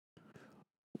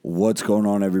What's going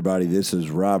on, everybody? This is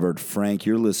Robert Frank.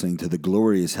 You're listening to the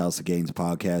Glorious House of Gains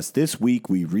podcast. This week,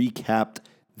 we recapped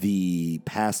the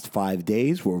past 5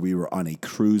 days where we were on a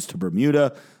cruise to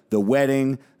Bermuda, the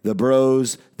wedding, the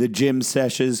bros, the gym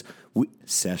sessions.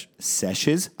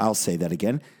 Sessions? I'll say that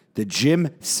again. The gym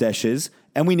sessions.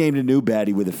 And we named a new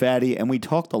baddie with a fatty, and we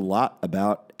talked a lot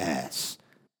about ass.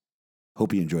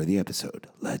 Hope you enjoy the episode.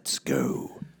 Let's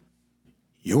go.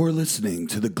 You're listening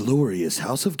to the Glorious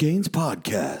House of Gains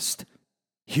podcast.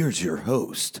 Here's your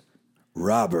host,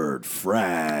 Robert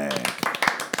Frank.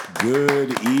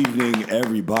 Good evening,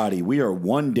 everybody. We are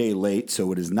 1 day late,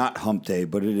 so it is not hump day,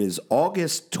 but it is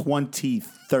August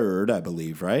 23rd, I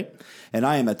believe, right? And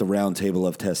I am at the round table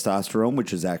of testosterone,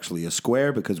 which is actually a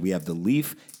square because we have the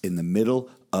leaf in the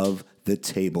middle of the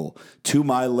table. To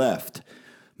my left,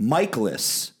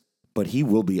 Mikeless, but he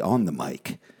will be on the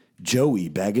mic, Joey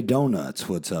Bag of Donuts.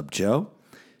 What's up, Joe?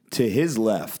 To his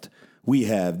left, we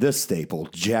have the staple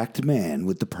jacked man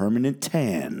with the permanent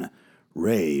tan,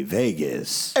 Ray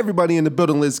Vegas. Everybody in the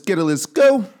building, let's get it, let's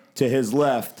go. To his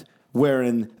left,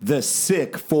 wearing the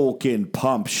sick Falcon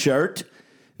pump shirt,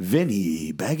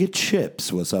 Vinny Bag of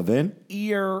Chips. What's up, Vin?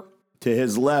 Ear. To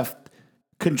his left,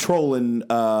 controlling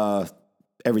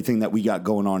everything that we got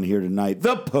going on here tonight,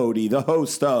 the Pody, the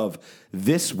host of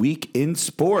This Week in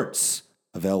Sports.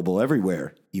 Available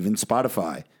everywhere, even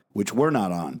Spotify, which we're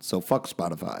not on, so fuck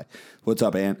Spotify. What's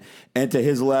up, Ant? And to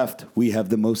his left, we have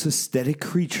the most aesthetic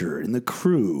creature in the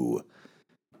crew.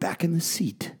 Back in the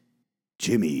seat,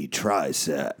 Jimmy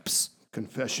Triceps.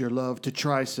 Confess your love to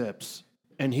Triceps,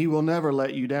 and he will never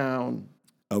let you down.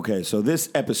 Okay, so this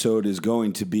episode is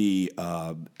going to be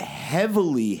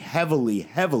heavily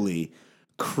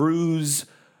cruise,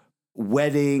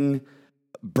 wedding,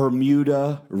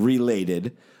 Bermuda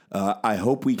related. I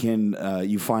hope we can,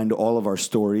 you find all of our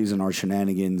stories and our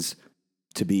shenanigans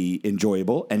to be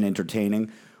enjoyable and entertaining.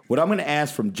 What I'm going to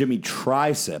ask from Jimmy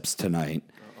Triceps tonight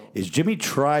is Jimmy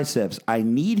Triceps, I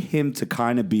need him to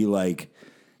kind of be like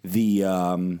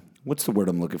the, what's the word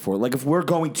I'm looking for? Like if we're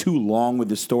going too long with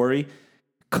the story,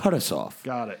 cut us off.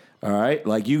 Got it. All right?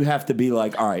 Like you have to be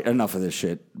like, all right, enough of this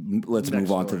shit. Let's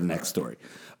move on to the next story.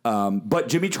 But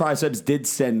Jimmy Triceps did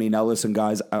send me. Now, listen,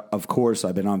 guys, of course,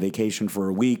 I've been on vacation for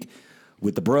a week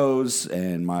with the bros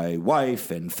and my wife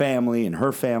and family and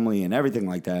her family and everything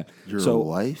like that. Your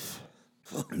wife?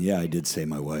 Yeah, I did say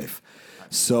my wife.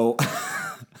 So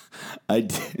I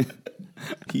did.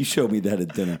 He showed me that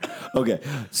at dinner. Okay,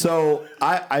 so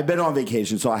I've been on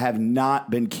vacation, so I have not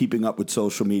been keeping up with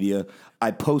social media. I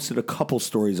posted a couple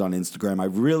stories on Instagram. I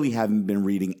really haven't been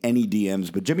reading any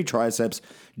DMs, but Jimmy Triceps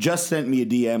just sent me a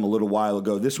DM a little while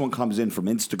ago. This one comes in from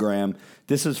Instagram.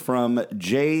 This is from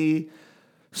Jay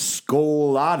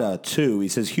Scolada, too. He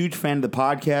says, huge fan of the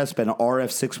podcast, been an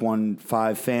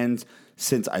RF615 fan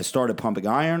since I started pumping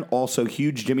iron. Also,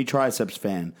 huge Jimmy Triceps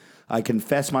fan. I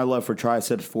confess my love for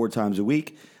Triceps 4 times a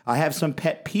week. I have some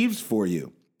pet peeves for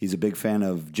you. He's a big fan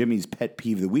of Jimmy's Pet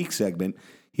Peeve of the Week segment.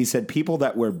 He said people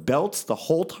that wear belts the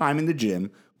whole time in the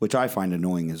gym, which I find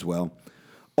annoying as well.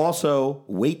 Also,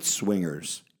 weight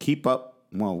swingers. Keep up.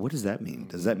 Well, what does that mean?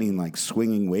 Does that mean like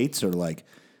swinging weights or like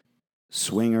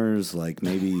swingers, like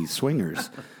maybe swingers?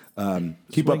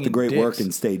 Keep up the great work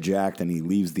and stay jacked, and he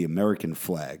leaves the American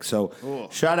flag. So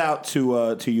shout out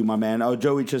to you, my man. Oh,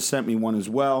 Joey just sent me one as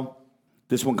well.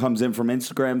 This one comes in from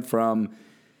Instagram from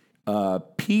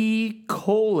P.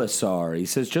 Colasar. He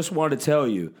says, just wanted to tell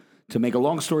you, to make a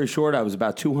long story short, I was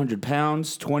about 200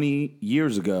 pounds 20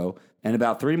 years ago, and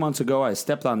about 3 months ago, I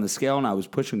stepped on the scale and I was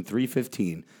pushing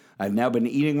 315. I've now been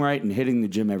eating right and hitting the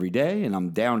gym every day, and I'm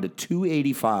down to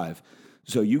 285.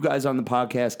 So you guys on the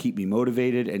podcast keep me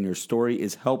motivated, and your story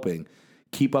is helping.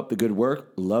 Keep up the good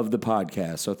work. Love the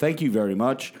podcast. So thank you very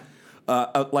much.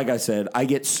 Like I said, I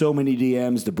get so many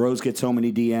DMs. The bros get so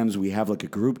many DMs. We have like a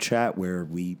group chat where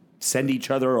we send each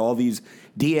other all these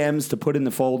DMs to put in the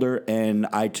folder, and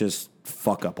I just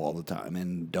fuck up all the time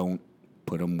and don't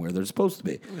put them where they're supposed to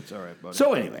be. It's all right, buddy.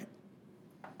 So anyway,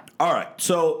 all right.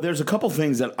 So there's a couple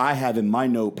things that I have in my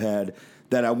notepad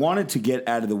that I wanted to get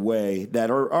out of the way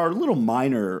that are little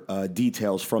minor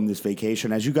details from this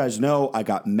vacation. As you guys know, I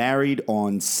got married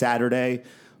on Saturday,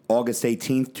 August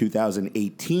 18th,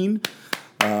 2018.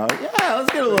 Yeah,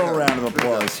 let's get a little round of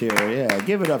applause here. Yeah,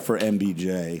 give it up for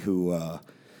MBJ, who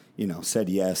said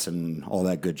yes and all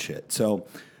that good shit. So,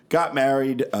 got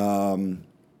married.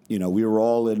 We were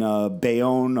all in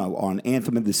Bayonne on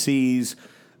Anthem of the Seas.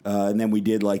 And then we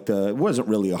did it wasn't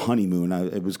really a honeymoon.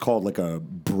 It was called like a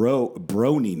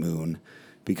brony moon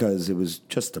because it was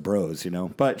just the bros,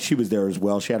 But she was there as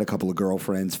well. She had a couple of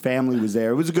girlfriends. Family was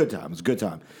there. It was a good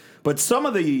time. But some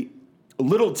of the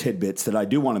little tidbits that I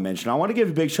do want to mention. I want to give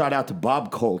a big shout out to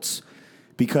Bob Colts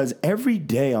because every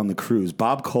day on the cruise,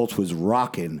 Bob Colts was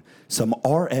rocking some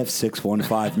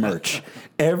RF615 merch.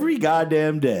 Every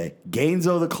goddamn day.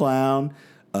 Gainzo the Clown,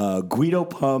 Guido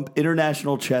Pump,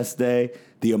 International Chess Day,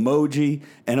 the emoji,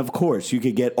 and of course, you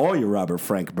could get all your Robert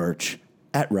Frank merch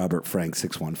at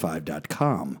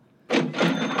robertfrank615.com.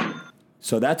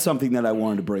 So that's something that I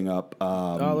wanted to bring up.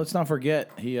 Let's not forget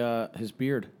his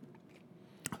beard.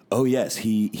 Oh, yes.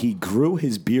 He grew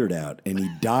his beard out and he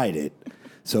dyed it.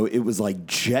 So it was like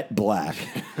jet black.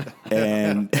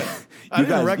 And you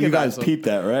guys peeped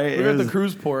that, right? We were at the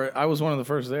cruise port. I was one of the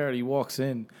first there, and he walks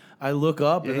in. I look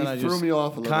up, and then I just me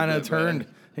off a little kind of bit, turned. man.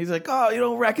 He's like, "Oh, you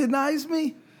don't recognize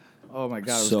me?" Oh my god,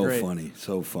 it was so great. funny,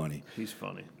 so funny. He's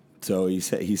funny. So he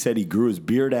said he grew his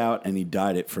beard out and he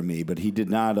dyed it for me, but he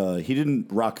did not. He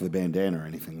didn't rock the bandana or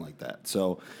anything like that.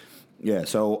 So yeah.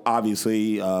 So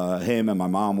obviously, him and my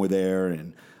mom were there,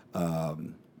 and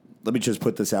let me just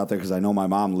put this out there because I know my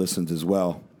mom listens as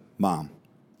well. Mom,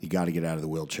 you got to get out of the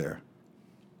wheelchair.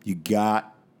 You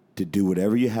got to do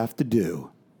whatever you have to do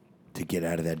to get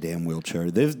out of that damn wheelchair.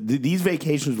 These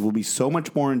vacations will be so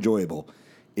much more enjoyable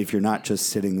if you're not just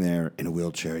sitting there in a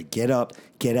wheelchair. Get up,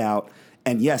 get out.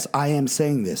 And yes, I am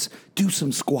saying this. Do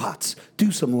some squats,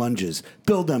 do some lunges,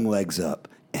 build them legs up,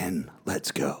 and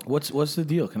let's go. What's the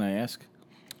deal? Can I ask?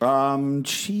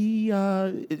 It's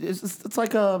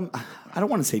like I don't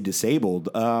want to say disabled.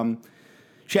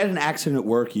 She had an accident at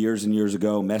work years and years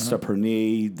ago, messed up her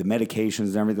knee, the medications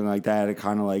and everything like that. It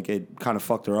kind of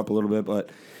fucked her up a little bit,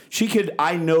 but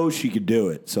I know she could do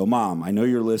it. So Mom, I know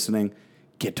you're listening.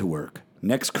 Get to work.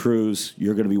 Next cruise,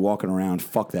 you're going to be walking around.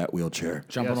 Fuck that wheelchair.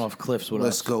 Jumping off cliffs with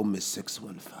Let's us. go, Miss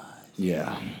 615.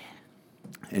 Yeah.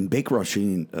 And bake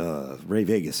Rasheen, Ray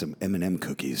Vegas, some M&M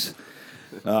cookies.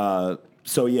 So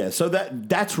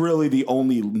that's really the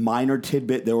only minor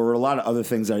tidbit. There were a lot of other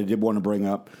things that I did want to bring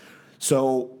up.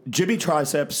 So Jimmy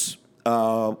Triceps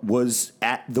was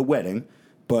at the wedding,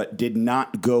 but did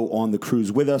not go on the cruise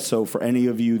with us. So for any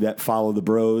of you that follow the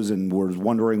bros and were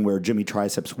wondering where Jimmy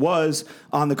Triceps was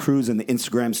on the cruise and the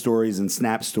Instagram stories and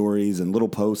Snap stories and little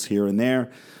posts here and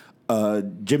there,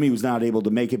 Jimmy was not able to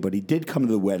make it, but he did come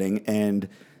to the wedding. And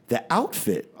the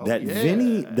outfit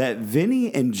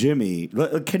Vinny and Jimmy,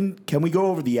 can we go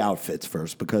over the outfits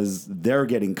first? Because they're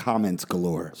getting comments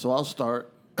galore. So I'll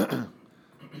start.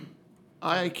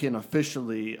 I can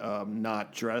officially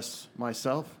not dress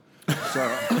myself. So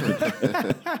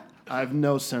I have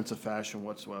no sense of fashion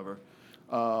whatsoever.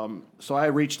 So I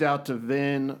reached out to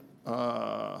Vin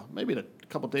maybe a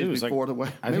couple days before the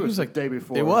wedding. I think it was like the day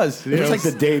before. It was. It was like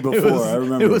the day before. I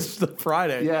remember. It was the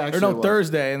Friday. Yeah, actually or no, it was.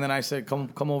 Thursday, and then I said,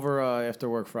 "Come over after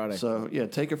work Friday." So yeah,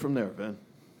 take it from there, Vin.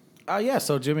 Yeah.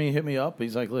 So Jimmy hit me up.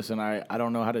 He's like, "Listen, I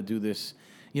don't know how to do this,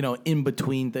 in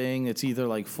between thing. It's either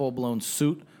like full blown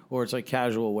suit or it's like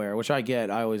casual wear, which I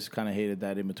get. I always kind of hated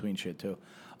that in between shit too."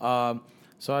 So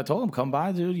I told him, "Come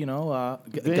by, dude.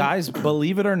 Guys,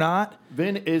 believe it or not,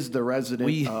 Vin is the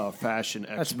resident fashion me.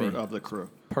 expert of the crew.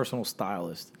 Personal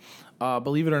stylist.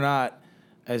 Believe it or not,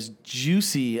 as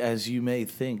juicy as you may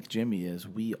think Jimmy is,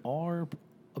 we are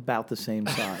about the same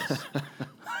size.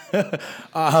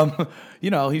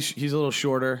 He's a little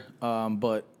shorter,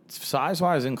 but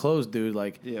size-wise and clothes, dude,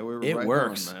 Yeah, we were it right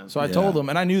works. on, man. So I told him,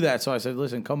 and I knew that, so I said,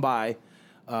 "Listen, come by.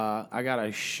 I got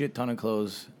a shit ton of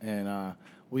clothes," and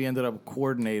we ended up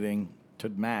coordinating to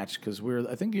match because we're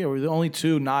the only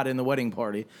two not in the wedding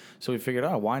party. So we figured,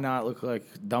 why not look like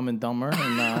Dumb and Dumber?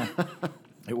 And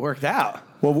it worked out.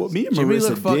 Well, what me and Jimmy Marissa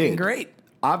looked fucking did, great.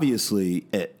 Obviously,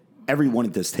 everyone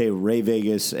at this table, Ray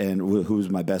Vegas and who was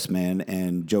my best man,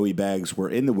 and Joey Baggs were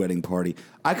in the wedding party.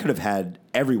 I could have had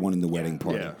everyone in the wedding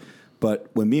party. Yeah. But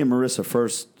when me and Marissa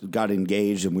first got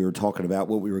engaged and we were talking about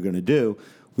what we were going to do,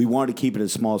 we wanted to keep it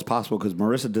as small as possible because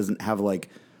Marissa doesn't have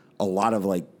a lot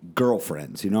of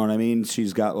girlfriends, you know what I mean?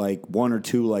 She's got one or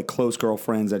two close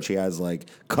girlfriends that she has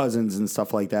cousins and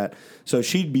stuff like that. So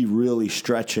she'd be really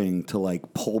stretching to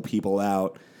pull people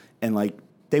out and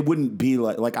they wouldn't be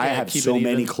I have keep so it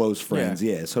many even. close friends.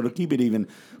 Yeah. So to keep it even.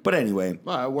 But anyway.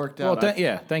 Well, it worked Well, out.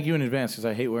 thank you in advance because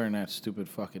I hate wearing that stupid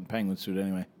fucking penguin suit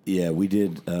anyway. Yeah, we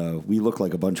did. We look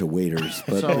like a bunch of waiters,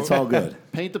 but So- it's all good.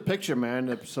 Paint the picture,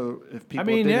 man. So if people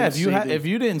If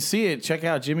you didn't see it, check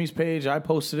out Jimmy's page. I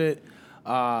posted it.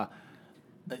 I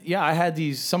had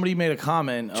these. Somebody made a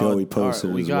comment. Joey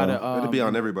posted we as got well. It'll be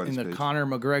on everybody's in the page. Conor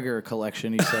McGregor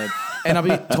collection. He said, and I'll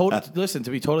be listen.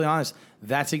 To be totally honest,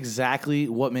 that's exactly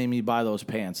what made me buy those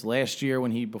pants. Last year,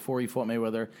 before he fought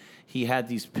Mayweather, he had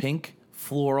these pink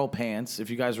floral pants. If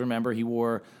you guys remember, he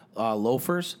wore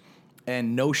loafers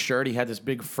and no shirt. He had this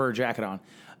big fur jacket on.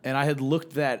 And I had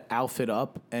looked that outfit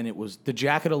up, and the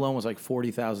jacket alone was like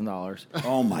 $40,000.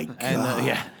 Oh my god!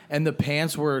 And and the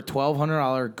pants were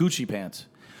 $1,200 Gucci pants,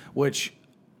 which,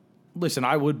 listen,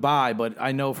 I would buy, but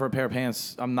I know for a pair of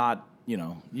pants, I'm not. You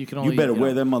can only. You better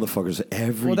wear them motherfuckers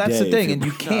every day. Well, that's the thing, and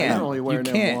you No, can't. you're only wearing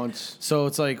you them can't. once. So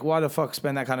it's like, why the fuck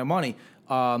spend that kind of money?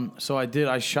 So I did.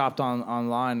 I shopped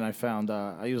online, and I found.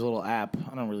 I use a little app.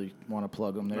 I don't really want to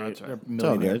plug them. They're a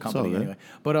millionaire good. It's all company good. anyway.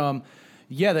 But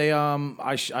yeah, they.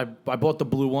 I bought the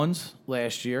blue ones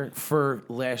last year for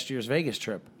last year's Vegas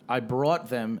trip. I brought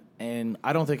them, and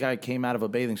I don't think I came out of a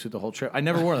bathing suit the whole trip. I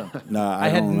never wore them. Nah, I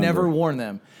had don't remember. never worn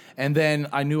them. And then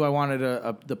I knew I wanted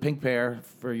the pink pair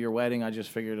for your wedding. I just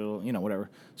figured it'll, whatever.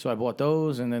 So I bought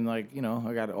those, and then I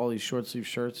got all these short sleeve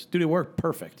shirts. Dude, it worked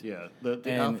perfect. Yeah, the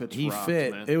And outfits he rocked,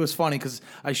 fit. man. It was funny because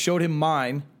I showed him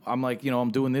mine. I'm like,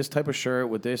 I'm doing this type of shirt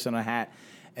with this and a hat,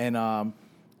 and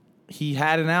he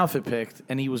had an outfit picked,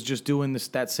 and he was just doing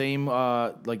that same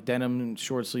denim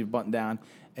short sleeve button down,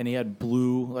 and he had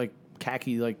blue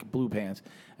khaki blue pants.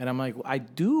 And I'm like, I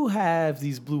do have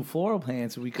these blue floral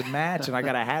pants we could match, and I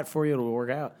got a hat for you. It'll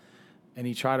work out. And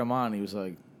he tried them on. And he was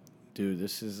like, dude,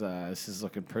 this is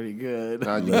looking pretty good.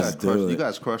 Nah, Let's do it. you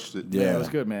guys crushed it. Yeah. It was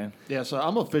good, man. Yeah, so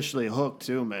I'm officially hooked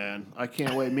too, man. I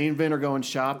can't wait. Me and Vin are going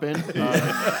shopping on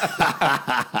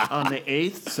the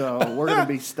 8th, so we're gonna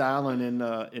be styling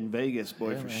in Vegas,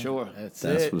 boy, for sure. That's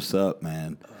That's it. what's up,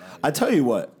 man. I tell you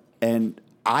what, and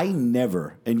I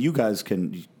never, and you guys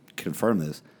can confirm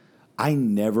this, I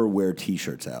never wear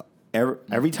T-shirts out.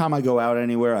 Every time I go out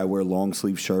anywhere, I wear long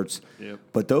sleeve shirts. Yep.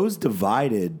 But those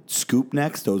divided scoop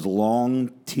necks, those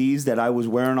long tees that I was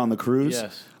wearing on the cruise,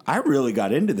 Yes. I really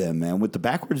got into them, man. With the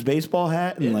backwards baseball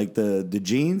hat and the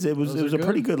jeans, it was Those a are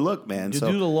pretty good. good look, man. You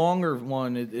So do the longer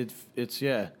one, it's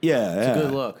yeah, it's a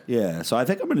good look. Yeah, so I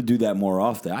think I'm going to do that more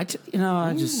often. I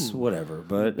just whatever.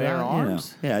 But Bare you know.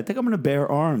 arms? Yeah, I think I'm going to bare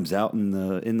arms out in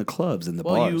the clubs in the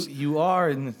bars. you are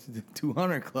in the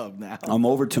 200 club now. I'm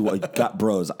over to got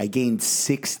bros. I gained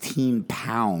 16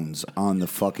 pounds on the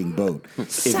fucking boat.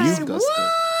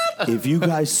 If you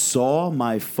guys saw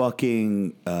my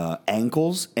fucking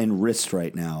ankles and wrists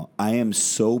right now, I am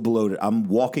so bloated. I'm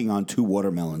walking on 2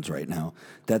 watermelons right now.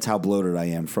 That's how bloated I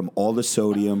am from all the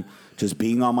sodium, just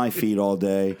being on my feet all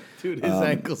day. Dude, his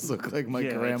ankles look like my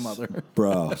yeah, grandmother.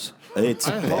 Bros, it's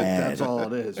I hope bad. that's all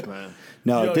it is, man.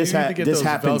 No, Yo, this you need to get this those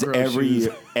happens Velcro every shoes.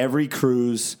 year. Every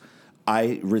cruise,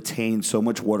 I retain so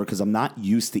much water because I'm not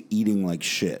used to eating like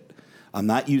shit. I'm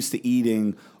not used to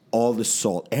eating all the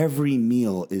salt. Every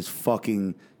meal is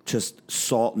fucking just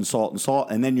salt and salt and salt,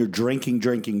 and then you're drinking,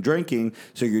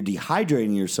 so you're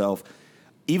dehydrating yourself.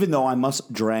 Even though I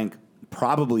must drank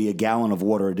probably a gallon of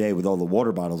water a day with all the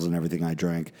water bottles and everything I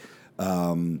drank.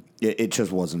 It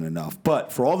just wasn't enough.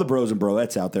 But for all the bros and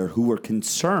broettes out there who were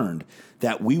concerned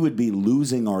that we would be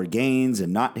losing our gains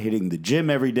and not hitting the gym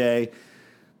every day,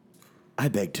 I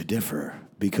beg to differ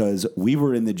because we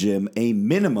were in the gym a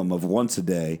minimum of once a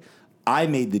day. I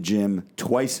made the gym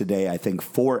twice a day, I think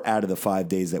 4 out of the 5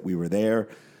 days that we were there.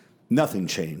 Nothing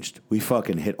changed. We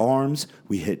fucking hit arms,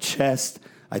 we hit chest.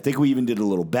 I think we even did a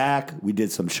little back. We did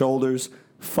some shoulders.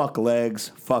 Fuck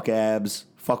legs, fuck abs,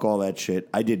 fuck all that shit.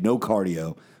 I did no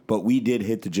cardio, but we did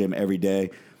hit the gym every day.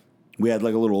 We had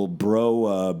like a little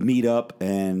bro meetup,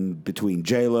 and between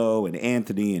J-Lo and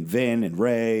Anthony and Vin and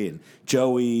Ray and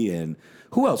Joey and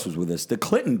who else was with us? The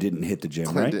Clinton didn't hit the gym,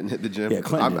 Clinton right? didn't hit the gym. Yeah,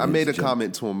 Clinton. I didn't made hit a the gym.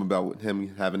 comment to him about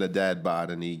him having a dad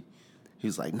bod, and he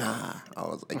was like, "Nah." I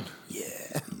was like,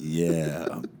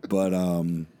 Yeah, but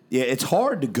yeah, it's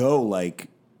hard to go like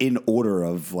in order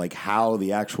of like how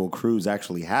the actual cruise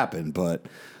actually happened. But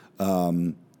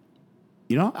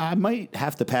you know, I might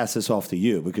have to pass this off to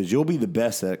you because you'll be the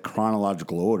best at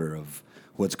chronological order of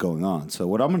what's going on. So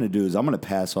what I'm going to do is I'm going to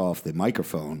pass off the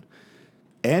microphone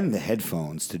and the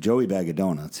headphones to Joey Bag of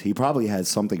Donuts. He probably has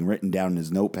something written down in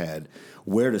his notepad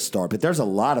where to start. But there's a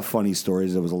lot of funny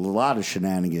stories. There was a lot of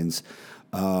shenanigans.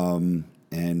 And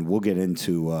we'll get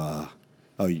into... oh,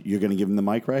 you're going to give him the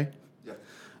mic, Ray? Yeah.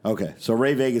 Okay, so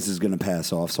Ray Vegas is going to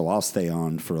pass off, so I'll stay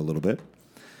on for a little bit.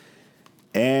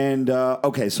 And,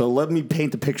 okay, so let me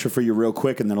paint the picture for you real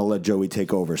quick, and then I'll let Joey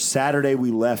take over. Saturday,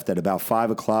 we left at about 5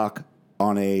 o'clock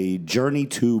on a journey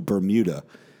to Bermuda.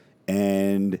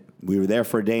 And we were there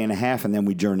for a day and a half, and then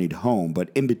we journeyed home. But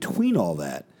in between all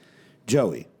that,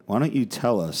 Joey, why don't you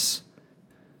tell us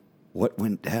what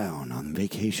went down on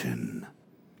vacation?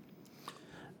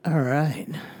 All right.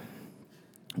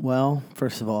 Well,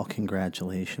 first of all,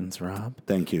 congratulations, Rob.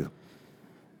 Thank you.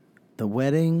 The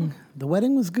wedding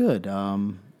was good.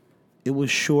 It was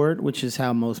short, which is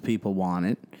how most people want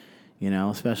it. You know,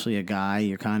 especially a guy,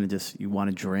 you're kind of just, you want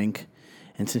to drink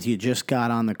And since you just got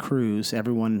on the cruise,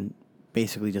 everyone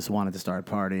basically just wanted to start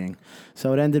partying.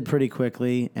 So it ended pretty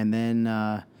quickly, and then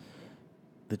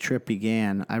the trip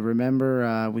began. I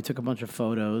remember we took a bunch of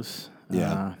photos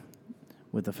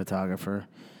with the photographer.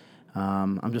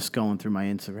 I'm just going through my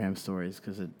Instagram stories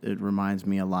because it reminds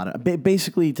me a lot of...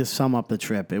 Basically, to sum up the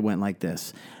trip, it went like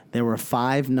this. There were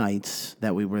 5 nights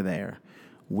that we were there.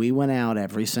 We went out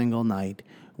every single night.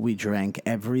 We drank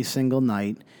every single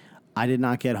night. I did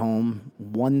not get home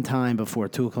one time before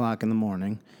 2 o'clock in the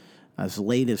morning, as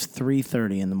late as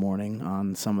 3:30 in the morning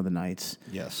on some of the nights.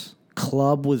 Yes.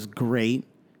 Club was great.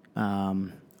 A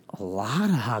lot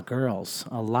of hot girls.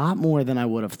 A lot more than I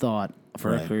would have thought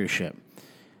for a cruise ship.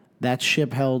 That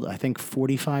ship held, I think,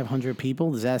 4,500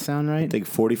 people. Does that sound right? I think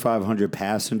 4,500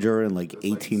 passenger and like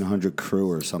 1,800 crew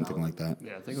or something like that.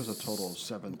 Yeah, I think it was a total of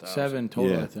 7,000. 7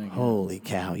 total, Yeah. I think. Holy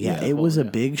cow. Yeah, it was a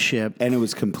big ship. And it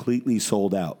was completely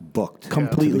sold out, booked.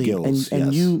 Completely. To the gills,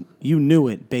 and yes. you knew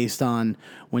it based on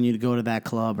when you'd go to that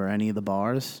club or any of the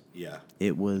bars. Yeah.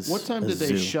 It was What time a did they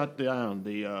zoo. shut down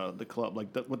the club?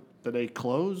 Like, did they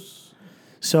close?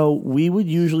 So we would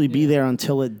usually be there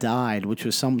until it died, which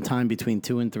was sometime between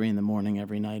 2 and 3 in the morning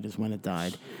every night is when it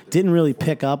died. Didn't really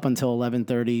pick up until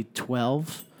 11:30,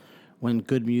 12, when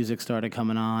good music started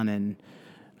coming on and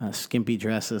skimpy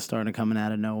dresses started coming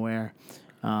out of nowhere.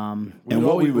 And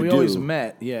what we would always do-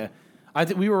 met, yeah. I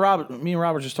think me and Robert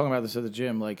were just talking about this at the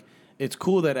gym. Like, it's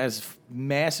cool that as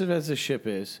massive as the ship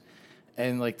is,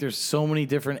 and like there's so many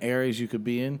different areas you could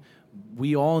be in,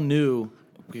 we all knew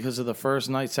because of the first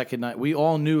night, second night, we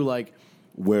all knew like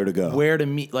Where to go. where to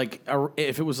meet. Like,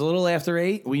 if it was a little after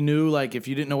 8, we knew like if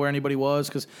you didn't know where anybody was,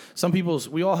 because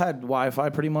we all had Wi-Fi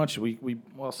pretty much.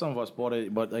 Well, some of us bought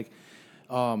it, but like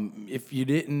if you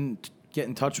didn't get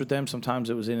in touch with them, sometimes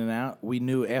it was in and out. We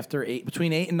knew after 8,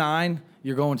 between 8 and 9,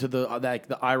 you're going to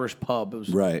the Irish pub. It was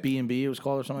Right. B&B, it was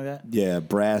called, or something like that. Yeah,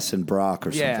 Brass and Brock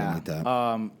or something like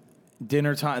that.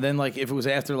 Dinner time. Then like if it was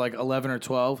after like 11 or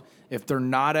 12, if they're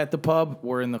not at the pub,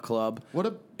 we're in the club.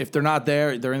 If they're not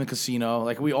there, they're in the casino.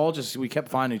 Like we kept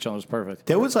finding each other. It was perfect.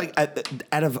 There was like,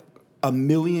 out of a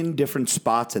million different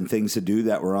spots and things to do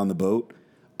that were on the boat,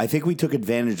 I think we took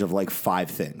advantage of like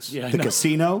 5 things. Yeah, I the know.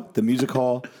 casino, the music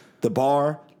hall, the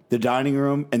bar, the dining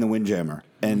room, and the Windjammer.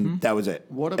 And that was it.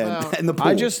 What about- and the pool.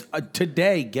 I just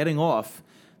today getting off,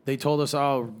 they told us,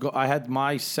 I had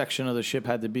my section of the ship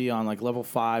had to be on like level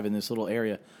 5 in this little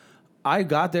area. I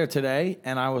got there today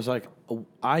and I was like,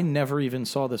 I never even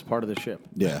saw this part of the ship.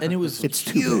 Yeah. And it was it's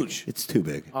huge. Too big. It's too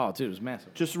big. Oh, dude, it was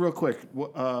massive. Just real quick,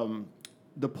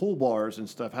 the pool bars and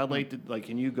stuff. How late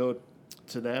can you go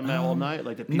to them all night?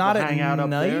 Like, did people Not hang at out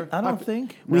night, up there? I don't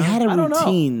think. We had a I don't know.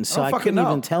 routine, I so don't I fucking couldn't know.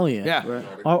 even tell you. Yeah. Right.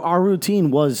 Our routine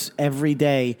was every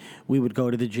day we would go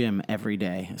to the gym every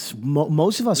day.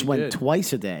 Most of us went did.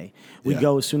 twice a day. We'd Yeah.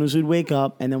 go as soon as we'd wake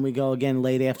up, and then we go again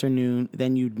late afternoon.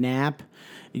 Then you'd nap.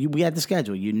 We had the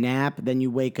schedule. You nap, then you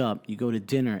wake up. You go to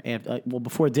dinner.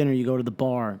 Before dinner, you go to the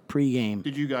bar pregame.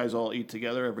 Did you guys all eat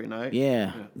together every night?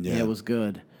 Yeah, Yeah. it was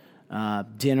good.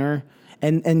 Dinner.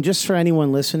 And just for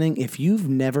anyone listening, if you've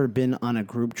never been on a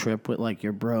group trip with like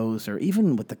your bros or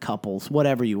even with the couples,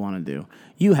 whatever you want to do,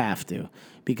 you have to,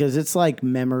 because it's like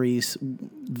memories.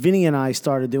 Vinny and I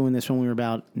started doing this when we were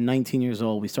about 19 years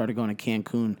old. We started going to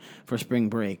Cancun for spring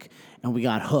break, and we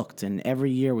got hooked. And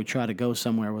every year we try to go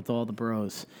somewhere with all the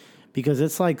bros, because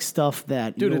it's like stuff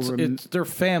that Dude, you'll it's their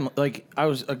family. Like, I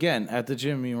was, again, at the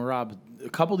gym, me and Rob. A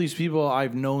couple of these people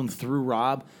I've known through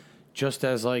Rob, just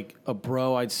as, like, a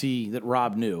bro I'd see that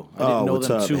Rob knew. I didn't know what's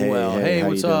them up? too Hey, well. hey, Hey, how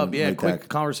what's you up? doing? Yeah, Like quick that.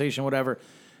 conversation, whatever.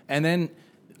 And then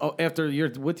after you're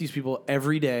with these people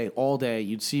every day, all day,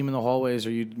 you'd see them in the hallways or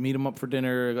you'd meet them up for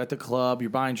dinner at the club. You're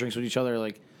buying drinks with each other.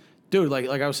 Like, dude, like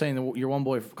I was saying, your one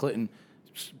boy, Clinton,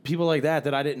 people like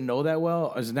that I didn't know that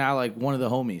well is now like one of the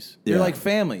homies. They're Yeah. like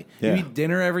family. Yeah. You eat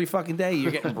dinner every fucking day.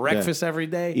 You're getting breakfast every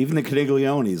day. Even the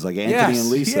Caniglionis, like Anthony and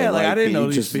Lisa. Yeah, like I didn't know you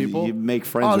these just- people. You make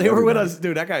friends. Oh, with they were with everybody. us,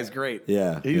 dude. That guy's great.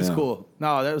 Yeah, he was yeah. cool.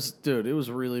 No, that was, dude. It was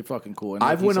really fucking cool. And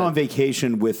like I've he went said- on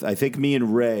vacation with, I think, me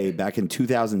and Ray back in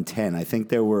 2010. I think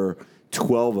there were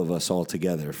 12 of us all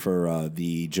together for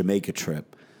the Jamaica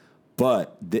trip.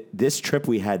 But this trip,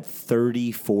 we had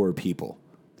 34 people.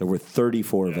 There were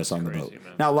 34 of us on the boat. man.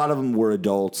 Now, a lot of them were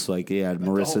adults, like, yeah,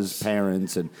 Marissa's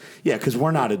parents. And yeah, because we're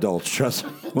not adults, trust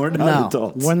me. We're not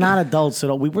adults. We're not adults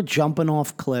at all. We were jumping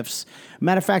off cliffs.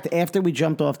 Matter of fact, after we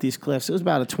jumped off these cliffs, it was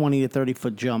about a 20 to 30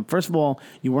 foot jump. First of all,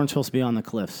 you weren't supposed to be on the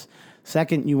cliffs.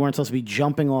 Second, you weren't supposed to be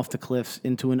jumping off the cliffs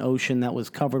into an ocean that was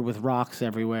covered with rocks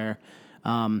everywhere.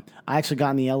 I actually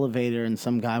got in the elevator and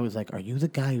some guy was like, "Are you the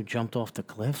guy who jumped off the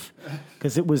cliff?"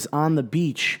 Because it was on the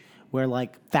beach where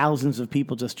like thousands of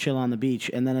people just chill on the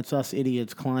beach, and then it's us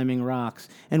idiots climbing rocks,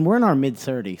 and we're in our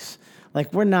mid-30s.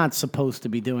 Like, we're not supposed to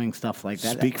be doing stuff like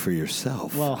that. Speak for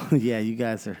yourself. Well, yeah, you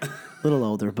guys are a little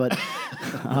older, but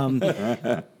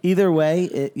either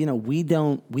way,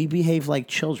 we behave like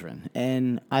children,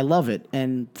 and I love it.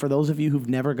 And for those of you who've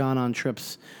never gone on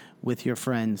trips with your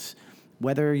friends,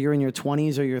 whether you're in your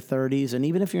 20s or your 30s, and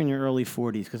even if you're in your early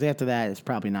 40s, because after that, it's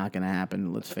probably not going to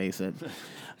happen, let's face it.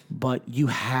 But you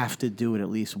have to do it at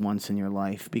least once in your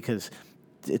life, because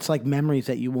it's like memories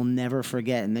that you will never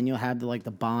forget, and then you'll have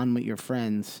the bond with your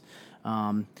friends.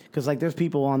 Because like there's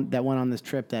people that went on this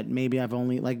trip that maybe I've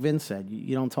only, like Vince said,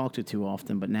 you don't talk to too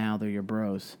often, but now they're your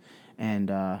bros. And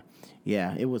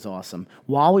yeah, it was awesome.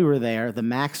 While we were there, the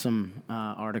Maxim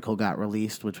article got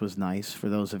released, which was nice for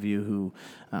those of you who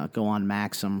go on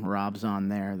Maxim. Rob's on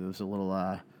there. There was a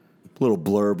little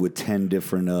blurb with 10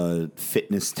 different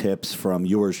fitness tips from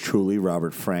yours truly,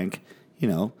 Robert Frank. You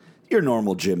know, your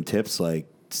normal gym tips like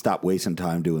stop wasting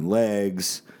time doing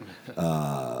legs,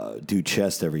 do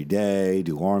chest every day,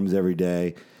 do arms every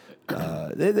day.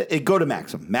 Go to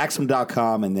Maxim,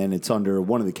 Maxim.com, and then it's under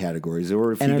one of the categories.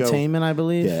 Or if entertainment, I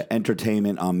believe. Yeah,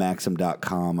 entertainment on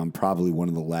Maxim.com. I'm probably one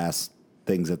of the last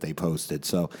things that they posted.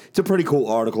 So it's a pretty cool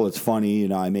article. It's funny. You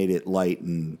know, I made it light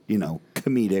and,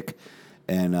 comedic.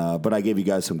 And but I gave you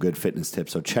guys some good fitness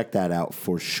tips. So check that out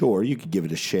for sure. You could give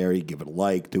it a share, you give it a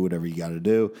like, do whatever you got to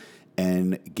do,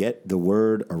 and get the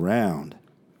word around.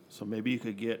 So maybe you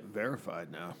could get verified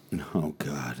now. Oh,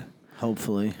 God.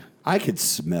 Hopefully. I could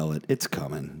smell it. It's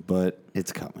coming, but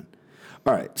it's coming.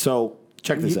 All right, so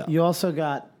check this out. You also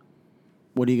got,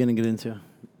 what are you going to get into?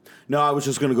 No, I was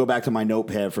just going to go back to my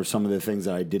notepad for some of the things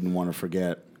that I didn't want to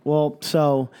forget. Well,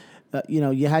 so,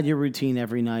 you had your routine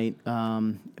every night.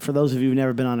 For those of you who've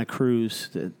never been on a cruise,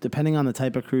 depending on the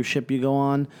type of cruise ship you go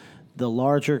on, the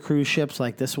larger cruise ships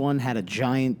like this one had a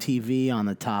giant TV on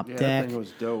the top deck. That thing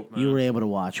was dope, man. You were able to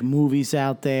watch movies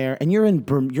out there, and you're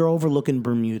overlooking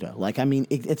Bermuda. Like, I mean,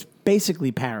 it's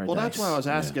basically paradise. Well, that's why I was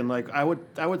asking. Yeah. Like, I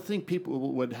would think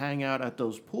people would hang out at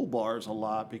those pool bars a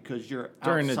lot because you're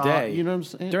during outside, the day. You know what I'm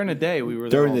saying? During the day, we were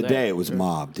there during all the day. It was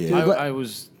mobbed. Yeah. It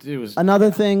was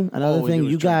another thing.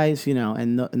 You drink. guys,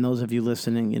 and those of you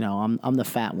listening, I'm the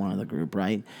fat one of the group,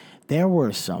 right? There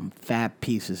were some fat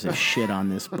pieces of shit on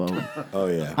this boat. Oh,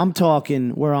 yeah. I'm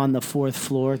talking, we're on the 4th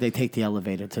floor. They take the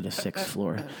elevator to the 6th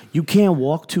floor. You can't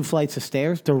walk 2 flights of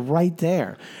stairs. They're right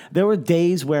there. There were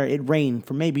days where it rained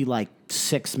for maybe like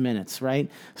 6 minutes,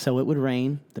 right? So it would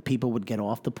rain. The people would get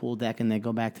off the pool deck and they'd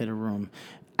go back to the room.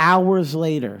 Hours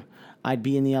later, I'd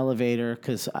be in the elevator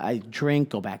because I drink,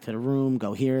 go back to the room,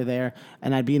 go here or there,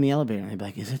 and I'd be in the elevator, and they'd be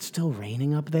like, is it still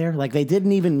raining up there? Like, they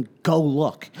didn't even go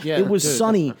look. Yeah, it was dude.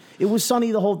 sunny. It was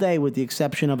sunny the whole day with the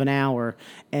exception of an hour,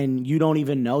 and you don't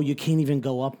even know. You can't even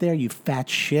go up there, you fat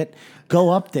shit.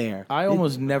 Go up there. I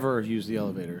almost never use the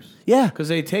elevators. Yeah. Because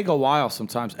they take a while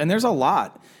sometimes. And there's a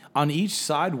lot. On each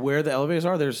side where the elevators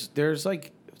are, there's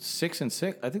like 6 and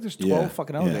 6. I think there's 12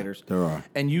 fucking elevators. There are.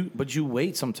 And you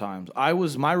wait sometimes.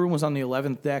 My room was on the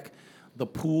 11th deck. The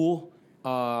pool,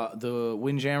 the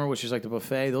Windjammer, which is like the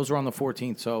buffet, those were on the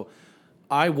 14th. So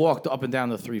I walked up and down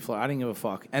the 3 floor. I didn't give a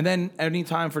fuck. And then any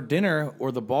time for dinner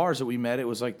or the bars that we met, it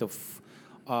was like the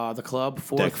club,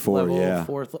 4th Deck 4, level, yeah.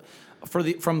 4th.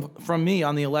 From me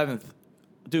on the 11th,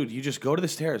 dude, you just go to the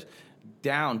stairs.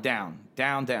 Down. Yeah.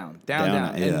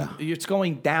 And it's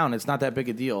going down. It's not that big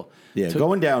a deal. Yeah,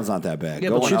 going down is not that bad. Yeah,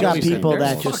 going but you up got is people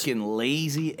dangerous. that just- fucking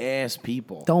lazy ass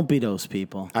people. Don't be those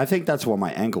people. I think that's why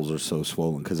my ankles are so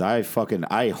swollen because I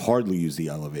hardly use the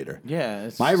elevator.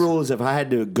 Yeah, My rule is if I had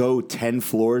to go 10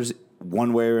 floors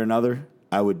one way or another,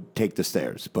 I would take the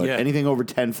stairs. But Yeah. anything over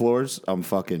 10 floors, I'm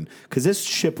fucking... Because this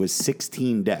ship was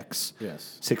 16 decks.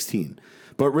 Yes. 16.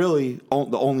 But really,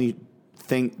 the only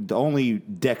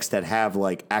decks that have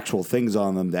like actual things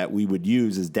on them that we would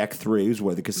use is deck 3 is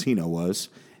where the casino was,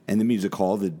 and the music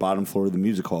hall, the bottom floor of the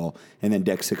music hall, and then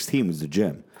deck 16 was the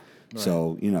gym. Right.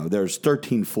 So, there's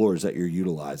 13 floors that you're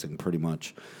utilizing pretty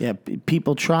much. Yeah,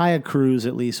 people try a cruise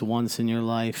at least once in your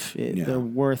life. They're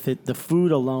worth it. The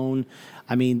food alone,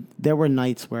 I mean, there were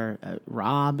nights where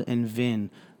Rob and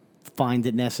Vin find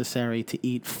it necessary to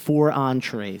eat 4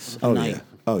 entrees a night. Yeah.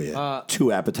 Oh, yeah.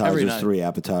 2 appetizers, 3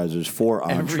 appetizers,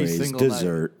 4 entrees, single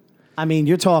dessert. I mean,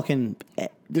 you're talking,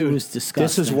 it was disgusting.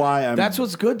 This is why I'm That's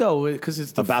what's good though, because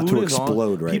it's the about food to is on.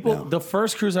 explode right People, now. The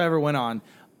first cruise I ever went on,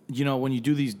 when you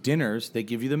do these dinners, they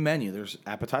give you the menu. There's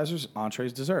appetizers,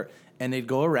 entrees, dessert, and they'd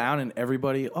go around and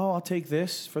everybody, I'll take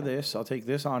this for this. I'll take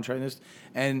this entree and this.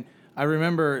 And I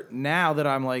remember now that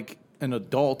I'm like an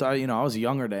adult, I was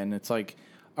younger then. It's like,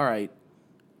 all right,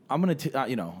 I'm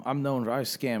gonna, I'm known. I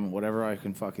scam whatever I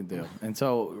can fucking do, and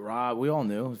so we all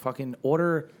knew, fucking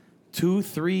order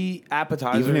 2-3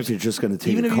 appetizers. Even if you're just going to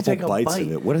take even a if you couple take bites bite.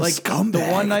 of it. What a like scumbag.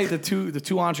 The one night, the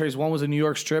two entrees. One was a New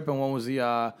York strip, and one was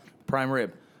the prime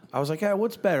rib. I was like,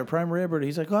 what's better, prime rib or?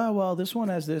 He's like, oh well, this one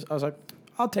has this. I was like,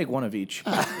 I'll take one of each.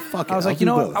 Fuck it, I was I'll like, do you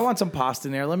know what? both. I want some pasta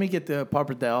in there. Let me get the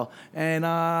pappardelle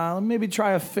and maybe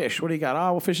try a fish. What do you got?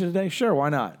 Oh, well, fish today? Sure, why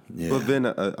not? Yeah. But then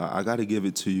I got to give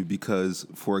it to you because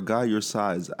for a guy your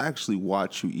size, I actually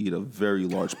watch you eat a very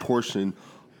large portion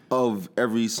of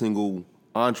every single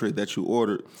entree that you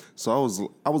ordered. So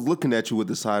I was looking at you with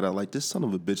the side eye like, this son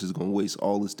of a bitch is gonna waste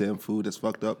all this damn food that's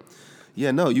fucked up.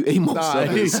 Yeah, no, you ate most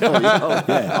of it. So,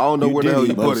 I don't know where the hell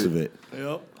you put most it. of it.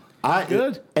 Yep.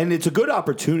 Good. And it's a good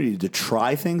opportunity to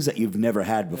try things that you've never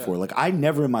had before. Like, I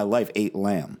never in my life ate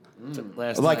lamb.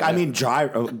 Last Like, night, I mean,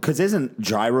 gyro, because isn't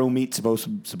gyro meat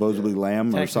supposedly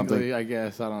lamb or something? technically, I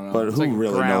guess. I don't know. But It's who like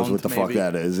really knows ground, what the fuck maybe.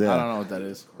 that is? Yeah. I don't know what that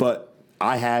is. But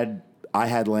I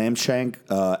had lamb shank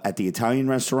at the Italian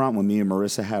restaurant when me and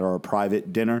Marissa had our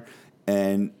private dinner,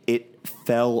 and it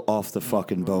fell off the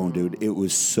fucking bone, dude. It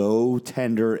was so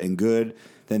tender and good.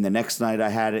 Then the next night I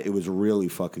had it, it was really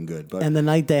fucking good. But And the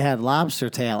night they had lobster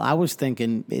tail, I was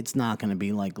thinking it's not going to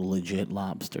be like legit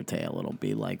lobster tail. It'll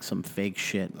be like some fake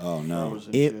shit. oh no,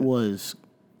 It was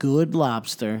good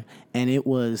lobster, and it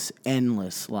was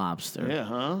endless lobster. Yeah,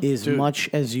 huh? As much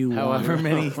as you However want.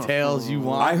 many tails you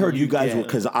want. I heard you guys were, get.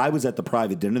 because I was at the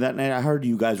private dinner that night. I heard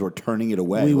you guys were turning it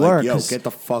away. We like, were, yo, 'cause- get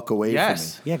the fuck away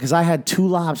Yes. from me. Yeah, because I had 2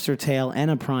 lobster tail and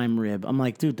a prime rib. I'm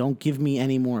like, dude, don't give me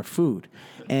any more food.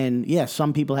 And yeah,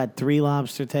 some people had 3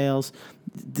 lobster tails.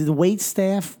 The wait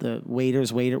staff, the waiter,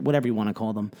 whatever you want to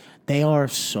call them, they are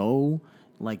so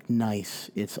like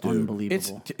nice. It's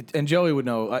unbelievable. And Joey would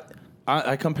know.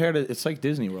 I compared it. It's like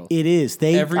Disney World. It is.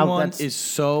 Everyone that's- is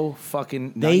so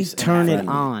fucking They nice. turn it friendly.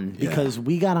 on because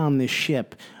we got on this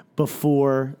ship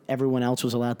before everyone else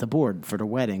was allowed to board for the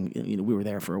wedding. You know, we were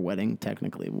there for a wedding,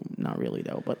 technically, not really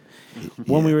though. But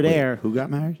when we were Wait, there, who got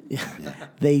married?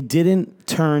 they didn't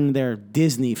turn their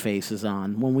Disney faces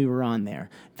on when we were on there.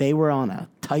 They were on a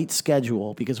tight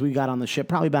schedule because we got on the ship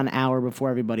probably about an hour before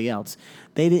everybody else.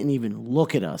 They didn't even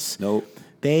look at us. Nope.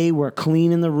 They were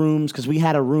cleaning the rooms because we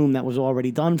had a room that was already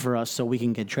done for us so we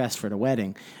can get dressed for the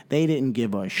wedding. They didn't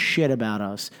give a shit about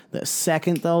us. The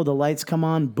second, though, the lights come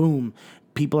on, boom,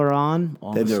 people are on.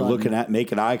 All Then of a they're sudden, looking at,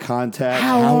 making eye contact.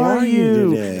 How are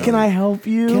you? today? Can I help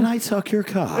you? Can I suck your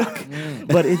cock?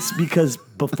 But it's because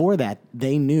before that,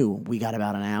 they knew we got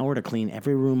about an hour to clean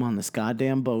every room on this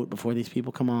goddamn boat before these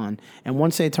people come on. And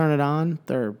once they turn it on,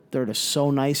 they're just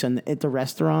so nice. And at the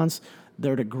restaurants,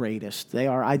 they're the greatest. They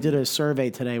are. I did a survey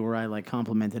today where I like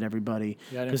complimented everybody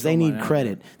Yeah, I didn't because they fill need mine out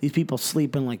credit. These people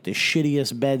sleep in like the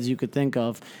shittiest beds you could think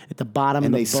of at the bottom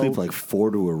And of they the boat. sleep like 4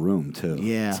 to a room too.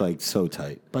 Yeah. It's like so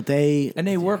tight. but they And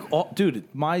they work all, dude.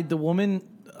 The woman,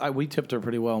 we tipped her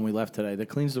pretty well when we left today. That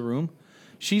cleans the room.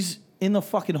 She's in the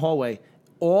fucking hallway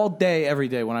all day, every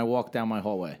day when I walk down my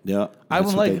hallway. Yeah, I that's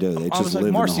was what like, they do. They I just was like, live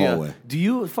in the Marcia, hallway. do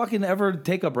you fucking ever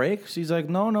take a break? She's like,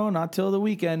 no, not till the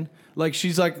weekend. Like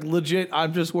she's like, legit.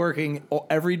 I'm just working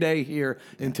every day here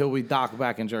until we dock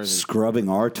back in Jersey. Scrubbing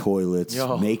our toilets,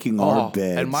 Yo. making our Oh,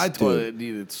 beds. and my dude. toilet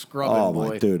needed scrubbing. Oh boy.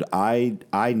 my dude, I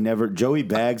never. Joey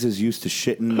Bags is used to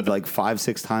shitting like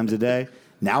 5-6 times a day.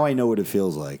 Now I know what it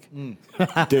feels like,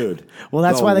 dude. well,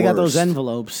 that's the why they got those worst.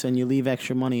 envelopes, and you leave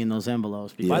extra money in those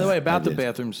envelopes. Yeah. By the way, I about the did.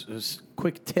 bathrooms,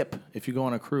 quick tip: if you go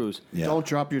on a cruise, Yeah. Don't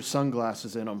drop your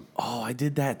sunglasses in them. oh, I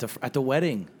did that at the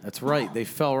wedding. That's right. They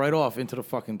fell right off into the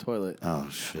fucking toilet. Oh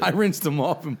shit. I rinsed them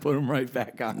off and put them right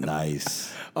back on.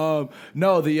 Nice.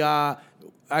 No,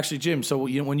 actually, Jim. So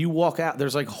when you walk out,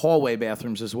 there's like hallway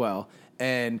bathrooms as well,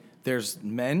 and there's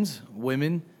men's,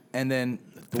 women, and then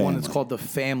the one that's Family. called the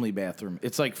family bathroom.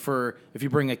 It's like for if you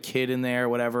bring a kid in there,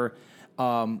 whatever.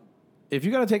 If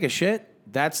you got to take a shit,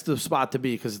 that's the spot to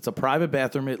be because it's a private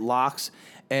bathroom. It locks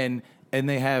and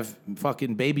they have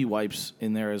fucking baby wipes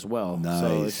in there as well.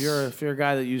 So Nice. if you're a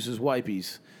guy that uses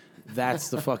wipies, that's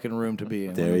the fucking room to be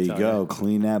in. There let me you tell go.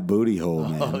 Clean that booty hole,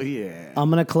 man. Oh yeah. I'm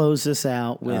gonna close this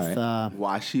out with right.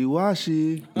 Washy,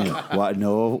 washy. What?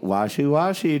 No washy,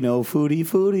 no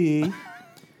foodie.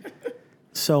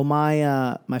 So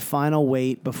my final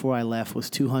weight before I left was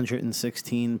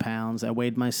 216 pounds. I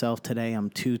weighed myself today. I'm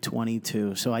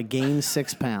 222. So I gained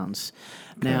 6 pounds.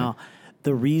 Now,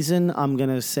 The reason I'm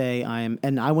going to say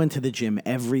and I went to the gym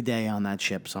every day on that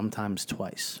ship, sometimes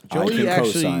twice. I can Joey co-sign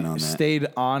actually on that. stayed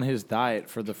on his diet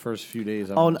for the first few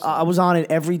days. I was on it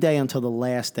every day until the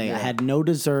last day. I had no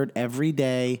dessert every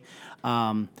day.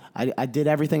 I did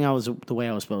everything the way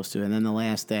I was supposed to, and then the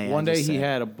last day. One day he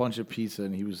had a bunch of pizza,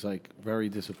 and he was like very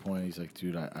disappointed. He's like,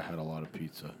 "Dude, I had a lot of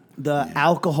pizza." The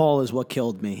alcohol is what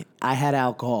killed me. I had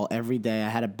alcohol every day. I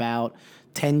had about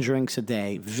 10 drinks a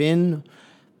day. Vin,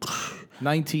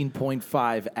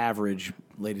 19.5 average,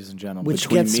 ladies and gentlemen. Which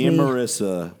Between gets me and me-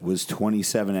 Marissa was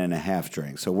 27 and a half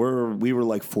drinks. So we were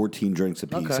like 14 drinks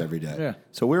apiece Okay. every day. Yeah.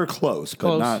 So we were close,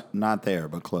 Close. but not there,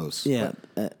 but close. yeah.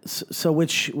 So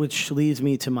which leads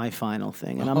me to my final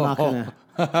thing, and I'm not gonna.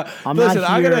 I'm Listen,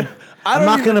 not here. I'm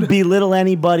not gonna belittle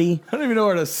anybody. I don't even know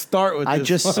where to start with I this.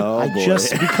 just, Oh, boy.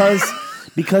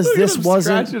 because Look at this him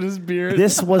wasn't. scratching his beard.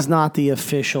 This was not the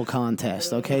official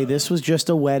contest. Okay, this was just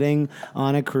a wedding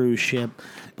on a cruise ship,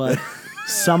 but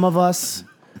some of us,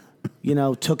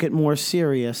 took it more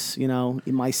serious.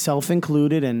 Myself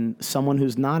included, and someone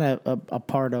who's not a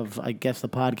part of, I guess, the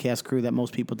podcast crew that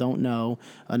most people don't know.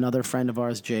 Another friend of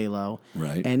ours, J-Lo,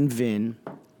 Right. and Vin.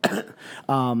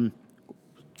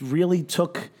 Really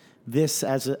took this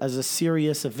as a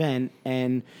serious event.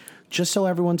 And just so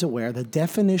everyone's aware, the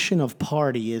definition of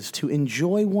party is to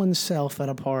enjoy oneself at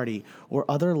a party or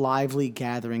other lively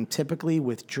gathering, typically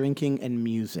with drinking and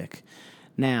music.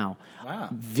 Now, Wow.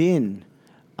 Vin,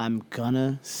 I'm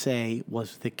gonna say,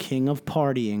 was the king of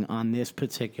partying on this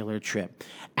particular trip,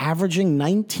 averaging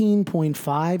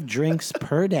 19.5 drinks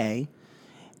per day,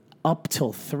 up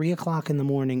till 3 o'clock in the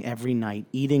morning every night,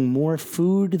 eating more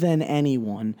food than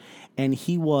anyone. And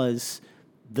he was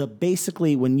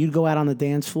basically, when you'd go out on the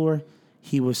dance floor,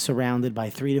 he was surrounded by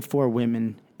 3 to 4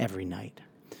 women every night.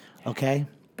 Okay?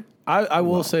 I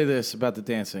will say this about the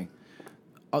dancing.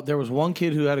 There was one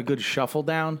kid who had a good shuffle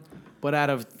down, but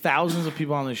out of thousands of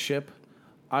people on the ship,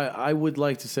 I would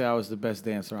like to say I was the best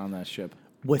dancer on that ship.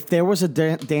 If there was a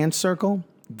dance circle,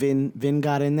 Vin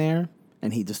got in there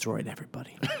and he destroyed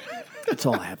everybody. That's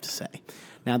all I have to say.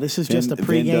 Now, this is just a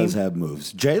Vin pregame. does have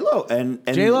moves. J-Lo and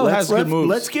J-Lo has good moves.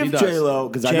 Let's He give does. J-Lo,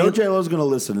 because I know J-Lo's going to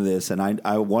listen to this, and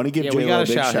I want to give Yeah, we J-Lo got a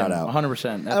to big shout shout him. out.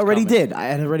 100%. I already did. I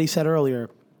had already said earlier.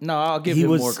 No, I'll give He him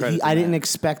was. more credit. I than didn't that.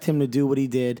 expect him to do what he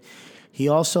did. He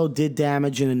also did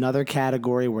damage in another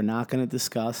category we're not going to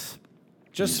discuss.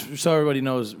 Just so everybody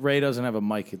knows, Ray doesn't have a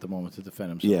mic at the moment to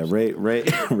defend himself. Yeah, Ray.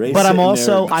 But I'm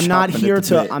also. I'm not chomping at here the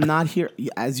to. bit. I'm not here.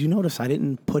 As you notice, I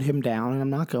didn't put him down, and I'm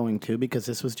not going to, because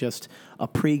this was just a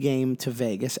pregame to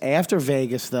Vegas. After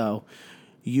Vegas, though,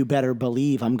 you better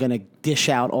believe I'm going to dish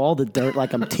out all the dirt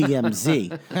like I'm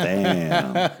TMZ.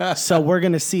 Damn. So we're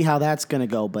going to see how that's going to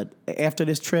go. But after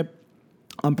this trip,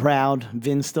 I'm proud.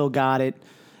 Vin still got it.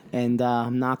 And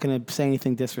I'm not going to say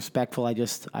anything disrespectful.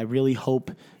 I really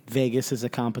hope Vegas is a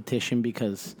competition,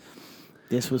 because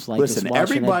this was like Listen, just watching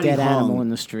a everybody dead hung animal in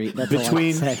the street. That's all I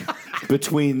between can say.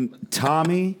 between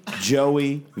Tommy,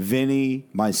 Joey, Vinny,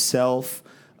 myself,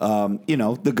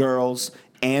 the girls,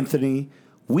 Anthony,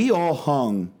 we all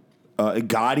hung.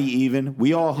 Gotti even,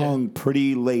 we all hung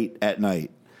pretty late at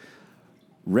night.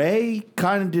 Ray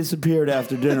kind of disappeared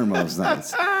after dinner most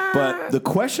nights. But the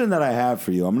question that I have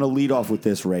for you, I'm going to lead off with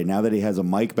this, Ray, now that he has a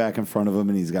mic back in front of him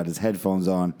and he's got his headphones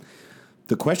on.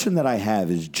 The question that I have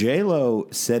is, J-Lo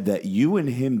said that you and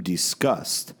him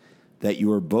discussed that you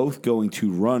were both going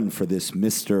to run for this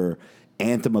Mr.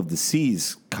 Anthem of the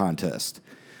Seas contest,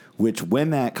 which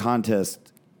when that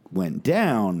contest went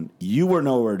down, you were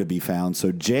nowhere to be found.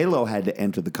 So J-Lo had to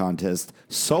enter the contest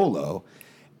solo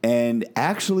and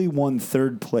actually won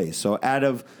third place. So out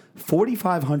of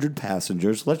 4,500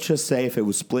 passengers, let's just say if it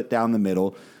was split down the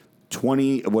middle,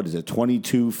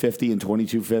 2250 and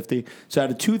 2250. So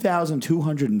out of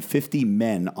 2,250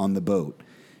 men on the boat,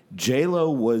 J-Lo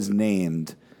was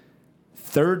named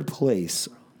third place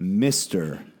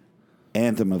Mr.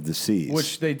 Anthem of the Seas.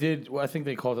 Which they did. Well, I think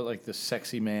they called it like the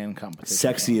sexy man competition.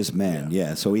 Sexiest man,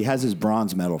 yeah. So he has his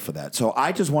bronze medal for that. So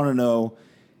I just want to know,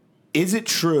 is it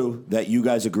true that you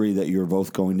guys agree that you're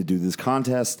both going to do this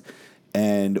contest?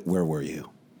 And where were you?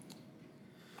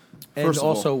 And First of all-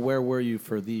 also, where were you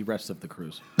for the rest of the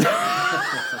cruise?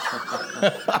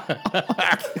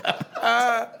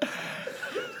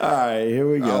 All right, here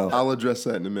we go. I'll address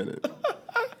that in a minute.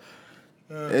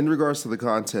 In regards to the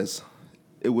contest,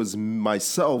 it was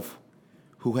myself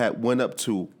who had went up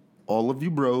to all of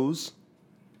you bros,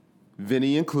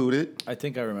 Vinny included, I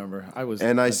think I remember. I was.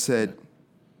 and I said,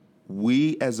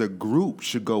 we as a group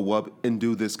should go up and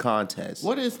do this contest.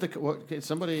 What is can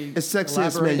somebody? It's sexiest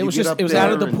elaborate? man. It You was get just up it was there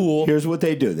out of the and- pool. Here's what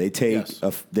they do. They take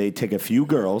Yes. they take a few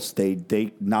girls.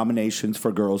 They nominations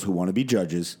for girls who want to be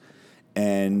judges,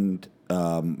 and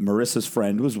Marissa's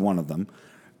friend was one of them.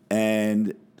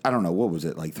 And I don't know, what was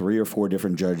it, like 3 or 4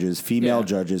 different judges, female Yeah.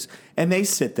 judges, and they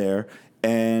sit there,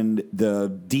 and the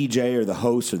DJ or the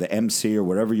host or the MC or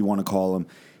whatever you want to call him,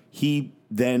 he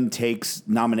then takes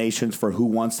nominations for who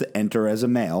wants to enter as a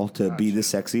male to be the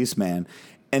sexiest man.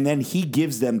 And then he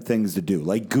gives them things to do,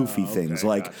 like goofy things,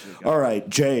 like, gotcha. all right,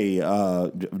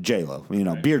 J-Lo,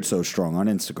 Beard So Strong on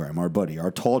Instagram, our buddy,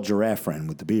 our tall giraffe friend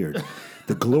with the beard,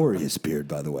 the glorious beard,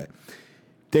 by the way.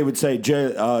 They would say,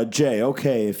 Jay,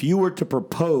 okay, if you were to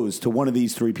propose to one of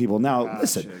these 3 people, now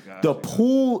listen, the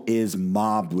pool is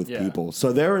mobbed with Yeah. people,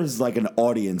 so there is like an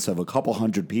audience of a couple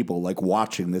hundred people like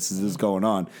watching this as this is going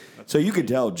on. So you could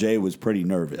tell Jay was pretty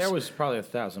nervous. There was probably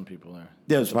 1,000 people there.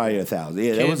 There was probably 1,000.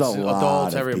 Yeah, there was a Kids, lot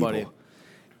adults, of everybody. people.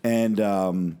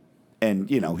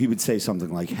 And he would say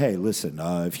something like, "Hey, listen,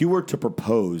 if you were to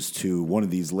propose to one of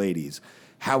these ladies,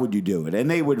 how would you do it?" And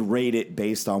they would rate it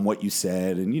based on what you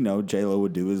said, and J-Lo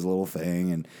would do his little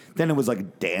thing, and then it was like a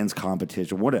dance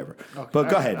competition, whatever. But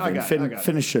go ahead, I Vin, got it.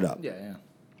 finish it up. Yeah.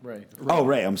 Right. Oh,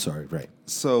 Ray, I'm sorry, Ray.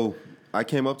 So I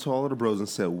came up to all of the bros and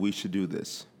said, we should do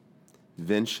this.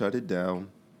 Vin shut it down.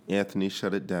 Anthony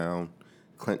shut it down.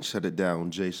 Clint shut it down.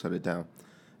 Jay shut it down.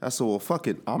 I said, well, fuck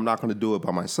it. I'm not going to do it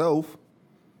by myself.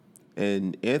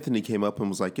 And Anthony came up and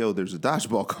was like, yo, there's a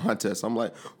dodgeball contest. I'm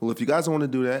like, well, if you guys want to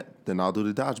do that, then I'll do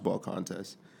the dodgeball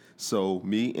contest. So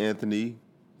me, Anthony,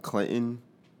 Clinton,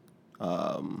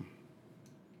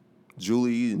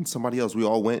 Julie, and somebody else, we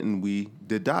all went and we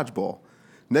did dodgeball.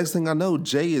 Next thing I know,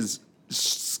 Jay is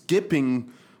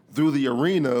skipping through the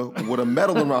arena with a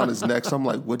medal around his neck. So I'm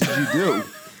like, what did you do?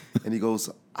 And he goes,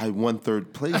 I won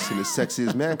 3rd place in the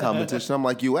sexiest man competition. I'm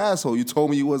like, you asshole, you told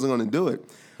me you wasn't going to do it.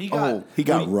 He got, He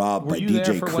got robbed were by you DJ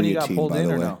there for when he got Creatine, pulled by in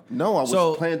the or way. No, I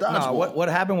was playing dodgeball. What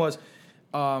happened was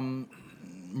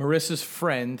Marissa's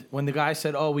friend, when the guy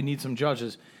said, oh, we need some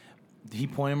judges, he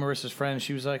pointed at Marissa's friend, and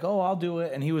she was like, oh, I'll do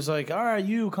it. And he was like, all right,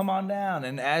 you, come on down.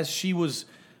 And as she was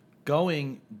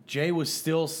going, Jay was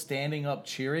still standing up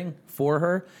cheering for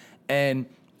her. And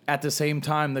at the same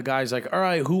time, the guy's like, all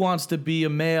right, who wants to be a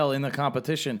male in the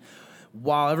competition?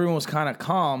 While everyone was kind of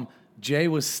calm, Jay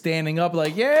was standing up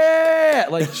like, yeah,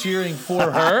 like cheering for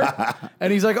her.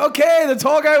 And he's like, okay, the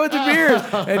tall guy with the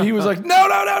beard. And he was like,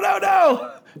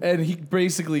 no. And he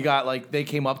basically got like, they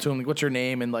came up to him, like, what's your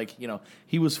name? And like,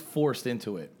 he was forced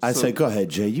into it. I say, go ahead,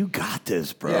 Jay, you got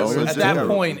this, bro. Yeah, so At Jay- that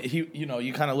point,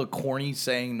 you kind of look corny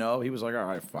saying no. He was like, all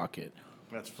right, fuck it.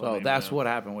 That's So funny. that's man. what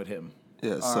happened with him.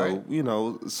 Yeah,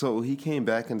 so he came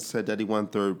back and said that he won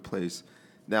 3rd place.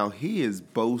 Now he is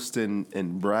boasting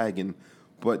and bragging,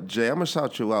 but Jay, I'm gonna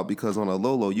shout you out because on a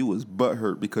Lolo you was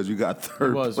butthurt because you got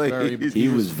 3rd was place. very- He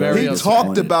was very He upset. talked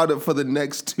disappointed. about it for the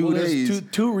next 2 Well, there's days.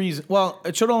 two reasons. Well,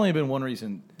 it should only have been one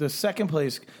reason. The second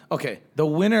place, okay, the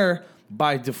winner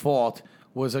by default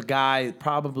was a guy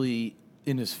probably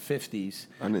in his 50s.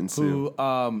 I didn't see who,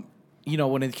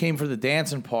 when it came for the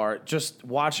dancing part, just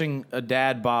watching a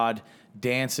dad bod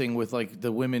dancing with like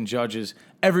the women judges,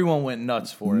 everyone went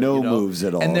nuts for it. No moves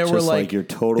at all, And there were just like your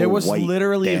total There was white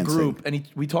literally dancing. a group, and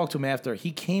we talked to him after.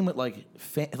 He came with like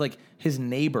his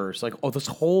neighbors, like this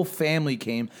whole family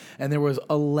came, and there was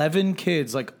 11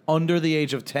 kids like under the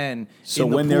age of 10. So in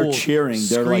the when they're pool, cheering,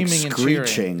 they're like screaming and cheering.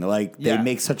 screeching. Like they Yeah.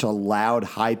 make such a loud,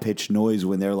 high pitched noise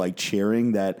when they're like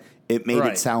cheering that it made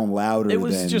Right. it sound louder. It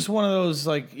was than just one of those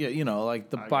like like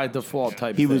the by default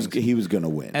type. he was. things. He was gonna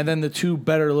win. And then the 2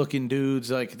 better looking dudes,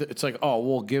 like it's like, oh,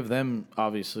 we'll give them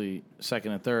obviously 2nd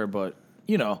and 3rd, but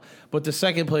but the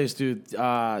 2nd place dude,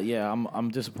 I'm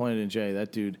disappointed in Jay.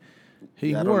 That dude, he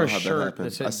Yeah, I don't wore a know how that shirt happened.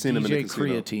 that said I seen him in the DJ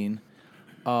casino.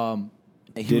 Creatine.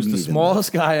 He Didn't was the even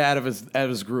smallest guy out of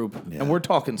his group, Yeah. and we're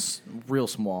talking real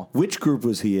small. Which group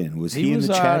was he in? Was he, He in was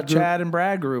the Chad group? Chad and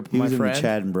Brad group. He my was friend. in the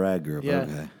Chad and Brad group. Yeah,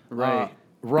 Okay. Right.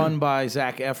 Run by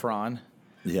Zac Efron.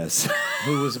 Yes.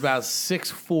 Who was about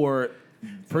 6'4",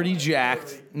 pretty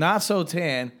jacked, not so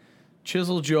tan,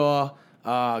 chiseled jaw,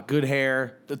 good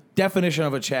hair, the definition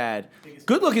of a Chad.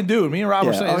 Good looking dude. Me and Rob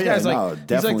were Yeah. saying Oh, this yeah, guy's no, like he's like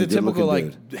definitely the typical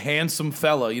good-looking like handsome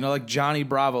fella, like Johnny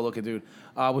Bravo looking dude.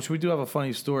 Which we do have a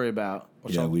funny story about.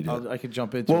 Which Yeah, we do. I could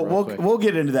jump into. Well, real quick. we'll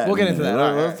get into that. We'll in get a into minute. that.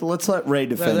 All right, Let's let Ray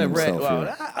defend himself Well,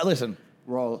 here. listen,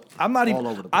 We're all. I'm not all even.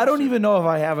 over the I place don't here. even know if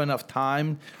I have enough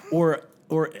time or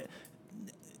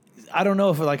I don't know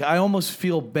if like I almost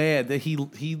feel bad that he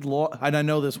lost. And I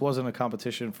know this wasn't a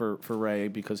competition for Ray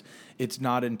because it's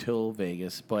not until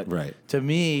Vegas. But Right. to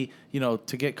me,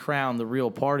 to get crowned the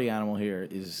real party animal here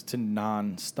is to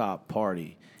non-stop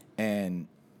party. And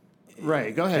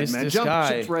Ray, go ahead, man. This Jump,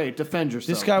 guy, Ray, defend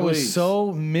yourself. This guy was please.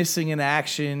 so missing in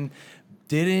action.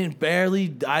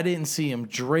 I didn't see him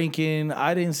drinking.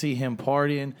 I didn't see him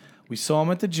partying. We saw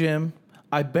him at the gym.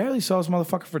 I barely saw this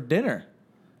motherfucker for dinner.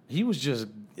 He was just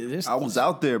I was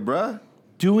out there, bruh.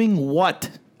 doing what?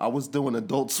 I was doing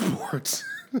adult sports.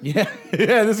 Yeah,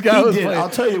 this guy He was did. playing. I'll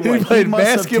tell you he what. He played must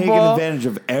have basketball. taken advantage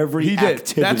of every He did.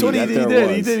 activity That's what he that did. there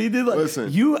He was. did. He did. Like,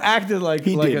 Listen. you acted like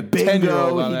He a did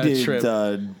 10-year-old on bingo. that He did trip.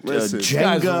 Listen.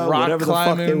 Jenga, Guys rock whatever the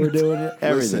fuck they climbing. were doing.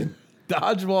 Everything. Listen.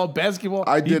 Dodgeball, basketball.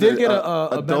 I You did get a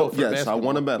medal adult. for Yes, basketball. I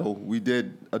won a medal. We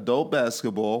did adult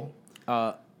basketball.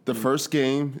 The first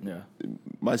game, Yeah.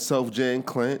 myself, Jay, and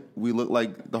Clint, we looked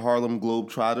like the Harlem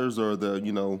Globetrotters or the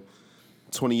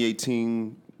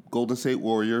 2018 Golden State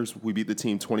Warriors. We beat the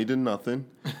team 20-0.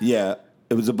 Yeah,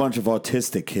 it was a bunch of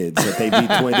autistic kids that they beat.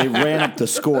 They ran up the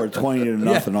score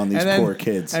 20-0 on these And then- poor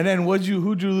kids. And then who'd you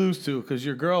lose to? Because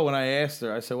your girl, when I asked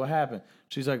her, I said, "What happened?"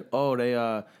 She's like, "Oh,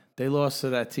 they lost to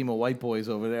that team of white boys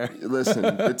over there." Listen,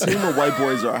 the team of white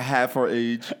boys are half our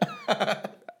age.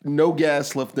 No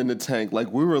gas left in the tank. Like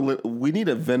we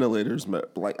needed ventilators. Man.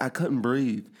 Like I couldn't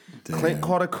breathe. Clint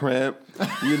caught a cramp.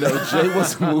 Jay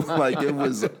was moving like it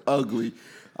was ugly.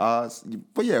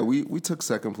 But yeah, we took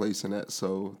second place in that.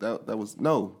 So that was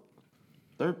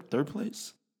third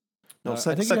place. No, I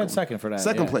think you got second for that.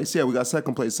 Second yeah. place, yeah, we got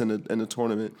second place in the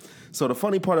tournament. So the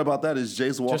funny part about that is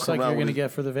Jay's walking Just like around. you're going to with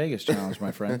get for the Vegas challenge,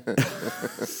 my friend.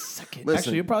 Listen,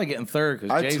 Actually, you're probably getting third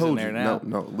because I Jay's in told there you. now.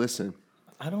 No, listen.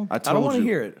 I don't told want to you.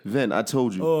 hear it. Vin, I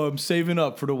told you. Oh, I'm saving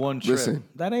up for the one trip. Listen,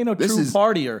 that ain't no this true is-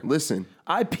 partier. Listen,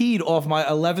 I peed off my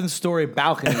 11th story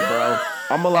balcony, bro.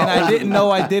 I'm allowed. And I didn't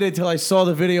know I did it till I saw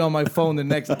the video on my phone the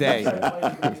next day.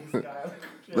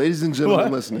 Ladies and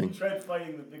gentlemen listening, Tried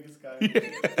fighting the biggest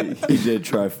guy. He did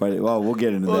try fighting. Well, we'll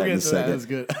get into that in a second. That's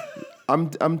good.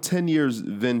 I'm 10 years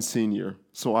Vin senior,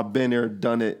 so I've been there,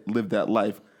 done it, lived that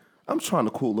life. I'm trying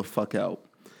to cool the fuck out.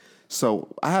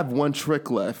 So I have one trick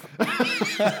left, and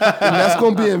that's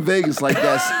gonna be in Vegas. Like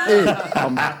that's it.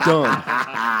 I'm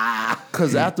done.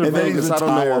 Cause after And then he's Vegas, I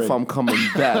don't know if retiring. I'm coming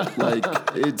back. Like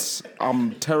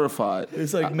I'm terrified.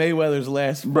 It's like Mayweather's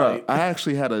last Bro, fight. I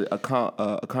actually had a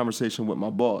conversation with my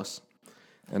boss,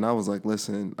 and I was like,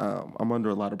 "Listen, I'm under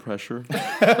a lot of pressure.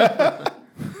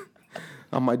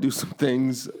 I might do some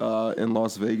things in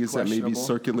Las Vegas that may be Questionable.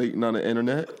 circulating on the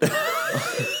internet."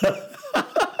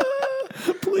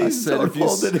 Please said don't if you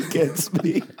hold it s- against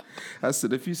me. I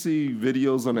said, if you see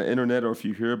videos on the internet or if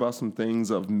you hear about some things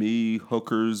of me,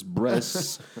 hookers,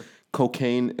 breasts,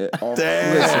 cocaine,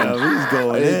 Damn, he's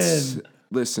going in.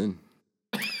 Listen,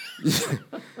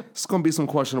 it's gonna be some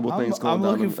questionable things going I'm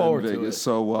down looking in forward to Vegas. it.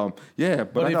 So yeah,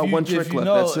 but I if got you- one if trick you left.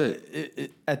 know, That's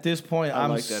it. At this point,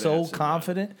 I'm like that so answer, man.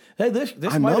 confident. Hey, this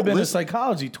I might know, have been listen. a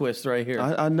psychology twist right here.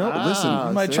 I know. Listen,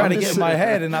 You might see, try I'm to just get in my sitting-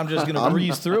 head, and I'm just going to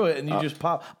breeze through it, and you just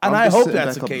pop. And I'm I just hope sitting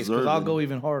that's the back case because I'll observing. go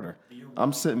even harder.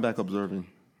 I'm sitting back observing.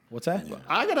 What's that?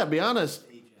 I gotta be honest.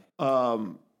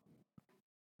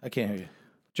 I can't hear you.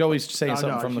 Joey's saying No,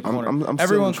 something no, from the I'm- corner. I'm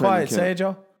Everyone sitting in quiet. training Say camp. it,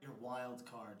 Joe. Your wild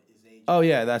card is AJ. Oh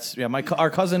yeah, our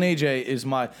cousin AJ is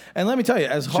my. And let me tell you,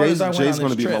 as hard Jay's as I went Jay's on going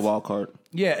this to be my trip, wild card.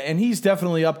 yeah, and he's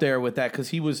definitely up there with that because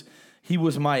he was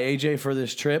my AJ for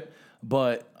this trip.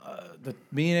 But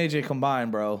me and AJ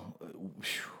combined, bro.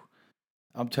 whew,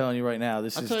 I'm telling you right now,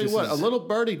 this I'll is. tell you this what, is- a little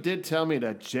birdie did tell me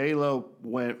that J Lo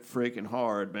went freaking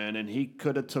hard, man, and he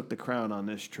could have took the crown on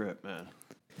this trip, man.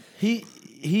 He.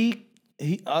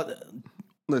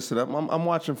 Listen, I'm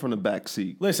watching from the back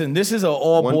seat. Listen, this is an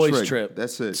all One boys trick. trip.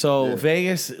 That's it. So Yeah.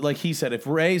 Vegas, like he said, if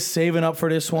Ray's saving up for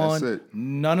this one, it.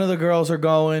 none of the girls are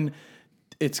going.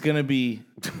 It's gonna be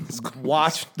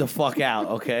watch the fuck out,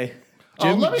 okay?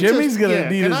 Let me Jimmy's just- gonna yeah,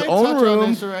 need can his I own touch on room.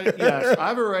 this already? Yes,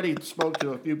 I've already spoke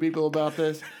to a few people about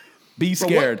this. Be But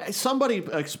scared. somebody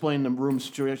explain the room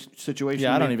situation. Yeah,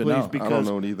 to I don't me, even please, know. I don't Because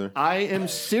know it either. I am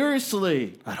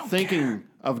seriously thinking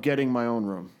of getting my own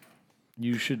room.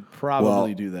 You should probably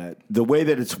Well, do that. The way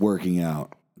that it's working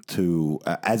out to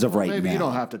as of right Maybe now. you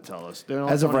don't have to tell us. Don't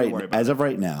as of even right worry about as it. of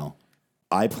right now,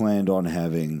 I planned on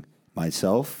having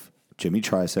myself, Jimmy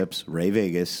Triceps, Ray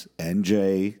Vegas, and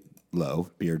Jay Lowe,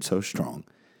 Beard So Strong,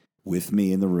 with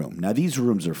me in the room. Now these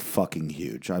rooms are fucking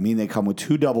huge. I mean, they come with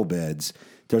 2 double beds.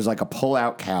 There's like a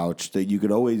pull-out couch that you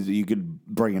could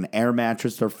bring an air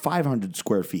mattress. They're 500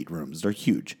 square feet rooms. They're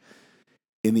huge.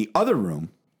 In the other room,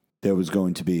 there was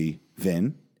going to be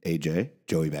Vin, AJ,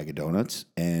 Joey Bag of Donuts,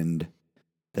 and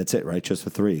That's it, right? Just the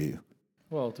three of you.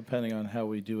 Well, depending on how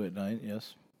we do at night,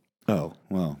 yes. Oh,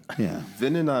 well, yeah.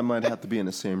 Vin and I might have to be in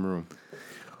the same room.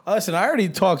 Listen, I already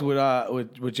talked with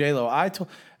J-Lo.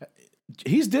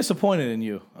 He's disappointed in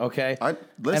you, okay?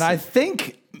 Listen. And I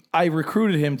think I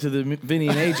recruited him to the Vinny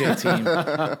and AJ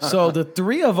team. So the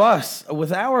three of us,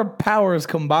 with our powers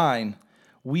combined,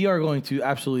 we are going to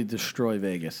absolutely destroy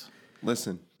Vegas.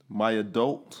 Listen, my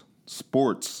adult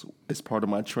sports is part of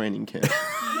my training camp.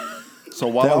 So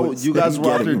while you guys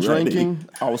were out there drinking,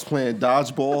 I was playing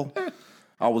dodgeball.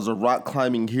 I was a rock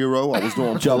climbing hero. I was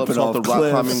doing pull-ups off the rock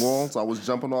climbing walls. I was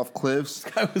jumping off cliffs.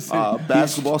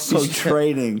 Basketball. He's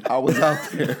training. I was out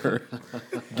there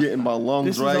getting my lungs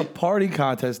This right. is a party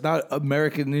contest, not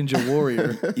American Ninja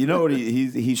Warrior. You know what?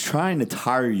 He's trying to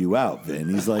tire you out, Vin.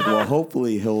 He's like, well,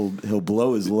 hopefully he'll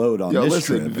blow his load on Yo, this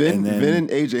listen, trip. Vin and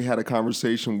AJ had a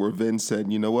conversation where Vin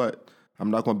said, you know what? I'm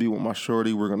not going to be with my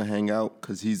shorty. We're going to hang out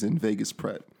because he's in Vegas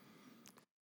prep.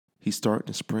 He's starting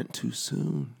to sprint too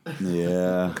soon.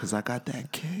 Yeah. Because I got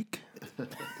that kick.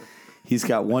 He's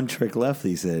got one trick left,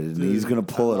 he said, and he's going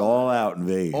to pull it all out in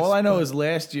Vegas. All I know is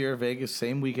last year, Vegas,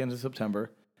 same weekend in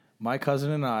September, my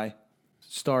cousin and I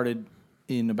started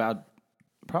in about,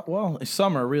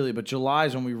 summer really, but July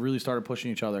is when we really started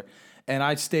pushing each other. And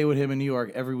I'd stay with him in New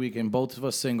York every weekend, both of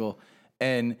us single.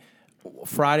 And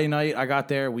Friday night, I got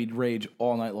there, we'd rage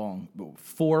all night long.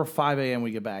 4 or 5 a.m.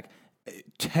 we get back.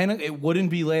 10, it wouldn't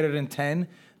be later than 10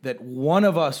 that one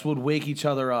of us would wake each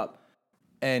other up,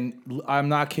 and I'm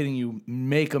not kidding you,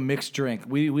 make a mixed drink.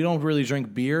 We don't really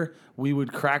drink beer. We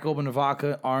would crack open a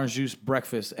vodka, orange juice,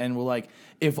 breakfast, and we're like,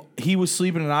 if he was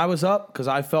sleeping and I was up because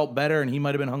I felt better and he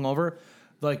might have been hungover,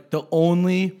 like the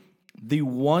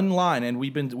one line, and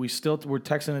we're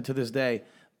texting it to this day.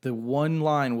 The one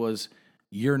line was,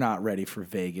 "You're not ready for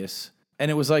Vegas," and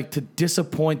it was like to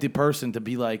disappoint the person to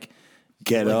be like.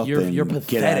 Get Like, up you're and pathetic.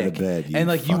 get out of bed. And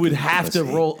like you would fucking have to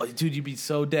pussy. roll, dude. You'd be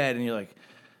so dead, and you're like,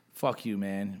 "Fuck you,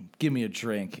 man. Give me a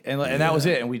drink." And that was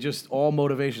it. And we just all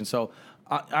motivation. So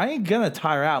I ain't gonna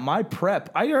tire out. My prep.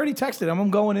 I already texted him.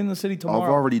 I'm going in the city tomorrow. I've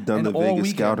already done and the all Vegas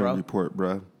weekend, scouting bro. report,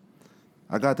 bro.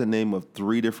 I got the name of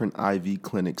 3 different IV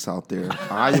clinics out there.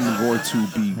 I am going to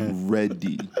be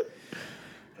ready.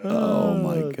 Oh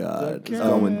my God, It's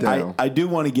going down. I do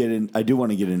want to get in. I do want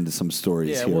to get into some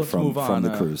stories Yeah, here let's from move on, the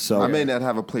cruise. So I may not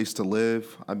have a place to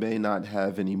live. I may not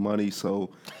have any money. So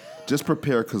just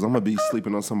prepare because I'm going to be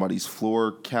sleeping on somebody's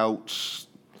floor, couch,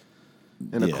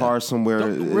 in a Yeah. car somewhere.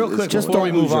 Real It's quick, just before we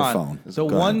don't lose move your on, phone. the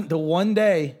Go one ahead. the one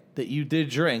day that you did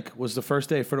drink was the first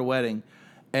day for the wedding,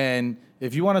 and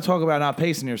if you want to talk about not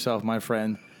pacing yourself, my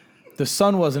friend, the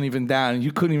sun wasn't even down, and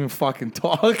you couldn't even fucking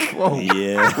talk.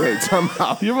 yeah, Wait, time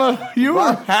out. You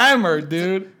were hammered,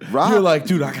 dude. Rob- You're like,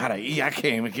 dude, I gotta eat. I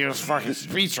can't even give this fucking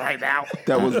speech right now.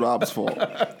 That was Rob's fault.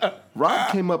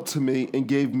 Rob came up to me and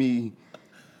gave me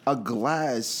a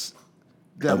glass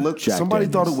that Of looked. Jack Somebody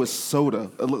thought Daniels. it was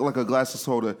soda. It looked like a glass of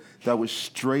soda that was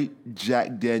straight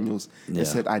Jack Daniels, Yeah. and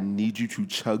said, "I need you to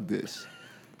chug this."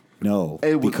 no,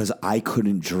 It was- because I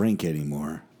couldn't drink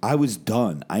anymore. I was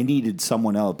done. I needed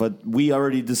someone else. But we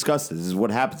already discussed this. This is what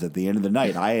happens at the end of the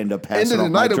night. I end up passing End of the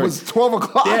out my night, it drink. was 12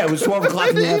 o'clock. Yeah, it was 12 o'clock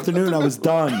in the afternoon. I was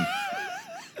done.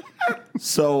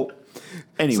 So,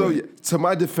 anyway. So, yeah, to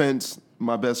my defense,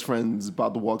 my best friend's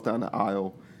about to walk down the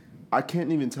aisle. I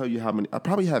can't even tell you how many. I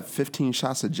probably had 15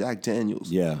 shots of Jack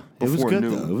Daniels. Yeah. It was before good,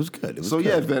 noon. though. It was good. It was So, good.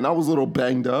 yeah, Ben, I was a little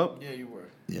banged up. Yeah, you were.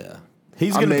 Yeah.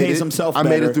 He's I going to made pace it. himself I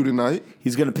better. made it through the night.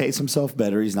 He's going to pace himself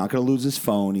better. He's not going to lose his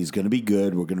phone. He's going to be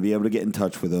good. We're going to be able to get in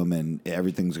touch with him, and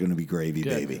everything's going to be gravy,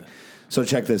 baby. So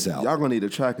check this out. Y'all gonna need a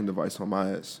tracking device on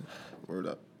my ass. Word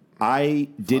up. I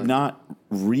did not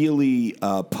really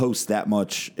post that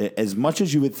much. As much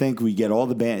as you would think, we get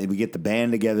the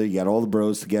band together, you got all the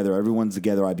bros together, everyone's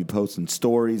together. I'd be posting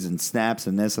stories and snaps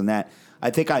and this and that. I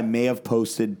think I may have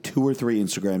posted 2 or 3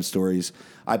 Instagram stories.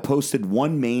 I posted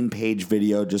one main page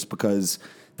video just because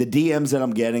the DMs that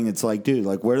I'm getting, it's like, dude,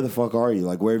 like, where the fuck are you?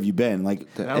 Like, where have you been?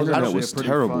 Like, The That was internet actually was a pretty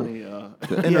terrible. funny.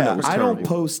 The internet was I terrible.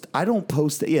 don't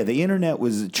post. Yeah, the internet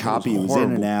was choppy. It was in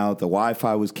horrible. and out. The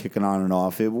Wi-Fi was kicking on and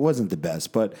off. It wasn't the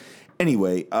best. But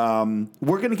anyway,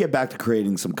 we're going to get back to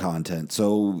creating some content.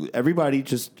 So everybody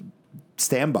just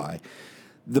stand by.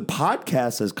 The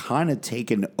podcast has kind of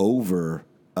taken over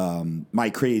my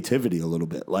creativity a little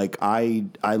bit. Like I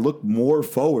look more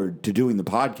forward to doing the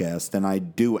podcast than I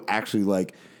do actually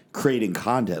like creating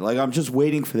content. Like I'm just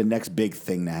waiting for the next big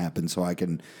thing to happen so I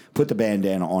can put the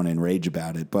bandana on and rage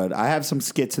about it. But I have some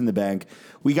skits in the bank.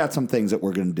 We got some things that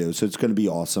we're going to do, so it's going to be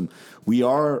awesome. We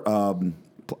are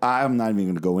I'm not even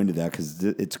going to go into that because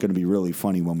it's going to be really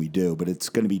funny when we do. But it's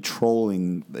going to be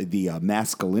trolling the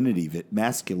masculinity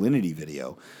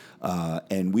video,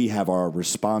 and we have our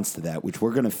response to that, which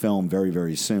we're going to film very,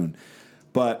 very soon.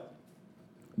 But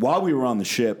while we were on the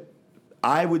ship,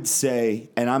 I would say,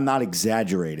 and I'm not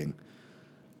exaggerating,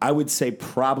 I would say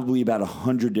probably about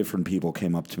 100 different people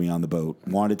came up to me on the boat,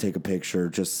 wanted to take a picture,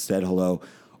 just said hello.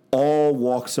 All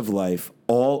walks of life,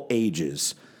 all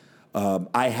ages.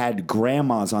 I had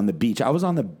grandmas on the beach. I was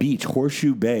on the beach,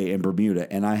 Horseshoe Bay in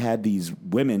Bermuda, and I had these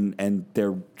women, and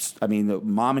the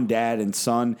mom and dad and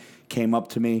son came up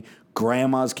to me.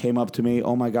 Grandmas came up to me.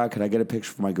 Oh, my God, could I get a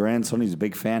picture for my grandson? He's a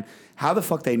big fan. How the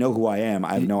fuck they know who I am?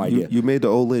 I have no idea. You made the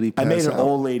old lady pass out. I made an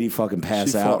old lady fucking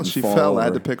pass out and She fall fell. over. I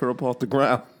had to pick her up off the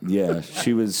ground. Yeah,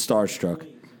 she was starstruck.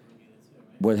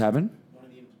 What happened?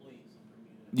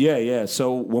 Yeah.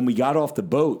 So when we got off the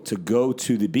boat to go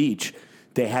to the beach,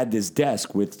 they had this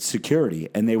desk with security,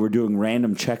 and they were doing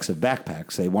random checks of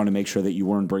backpacks. They wanted to make sure that you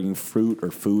weren't bringing fruit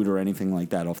or food or anything like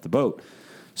that off the boat.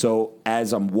 So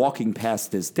as I'm walking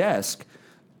past this desk,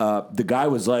 the guy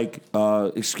was like,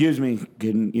 excuse me,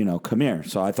 come here.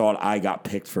 So I thought I got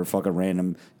picked for fucking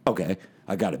random. Okay,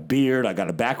 I got a beard. I got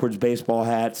a backwards baseball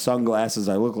hat, sunglasses.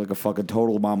 I look like a fucking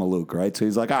total Mama Luke, right? So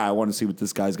he's like, I want to see what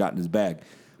this guy's got in his bag.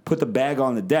 Put the bag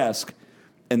on the desk,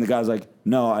 and the guy's like,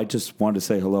 no, I just wanted to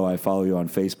say hello. I follow you on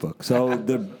Facebook. So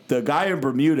the guy in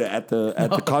Bermuda at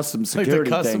the customs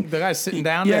security thing. The guy sitting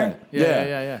down there?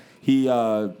 Yeah. He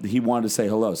wanted to say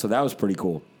hello. So that was pretty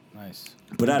cool. Nice.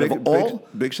 But out of all...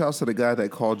 Big shouts to the guy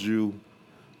that called you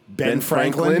Ben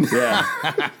Franklin? Yeah.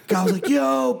 Guy was like,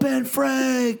 yo, Ben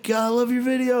Frank, I love your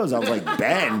videos. I was like,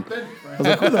 Ben? I was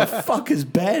like, who the fuck is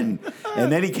Ben?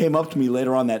 And then he came up to me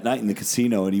later on that night in the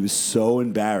casino, and he was so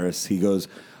embarrassed. He goes,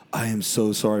 I am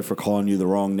so sorry for calling you the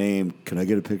wrong name. Can I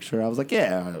get a picture? I was like,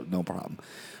 yeah, no problem.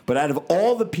 But out of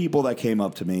all the people that came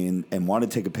up to me and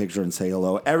wanted to take a picture and say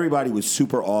hello, everybody was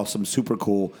super awesome, super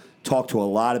cool, talked to a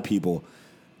lot of people.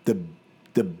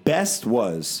 The best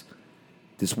was...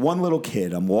 this one little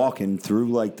kid, I'm walking through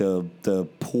like the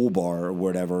pool bar or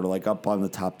whatever, like up on the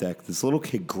top deck. This little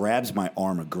kid grabs my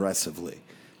arm aggressively,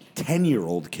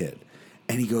 10-year-old kid.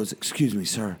 And he goes, excuse me,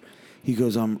 sir. He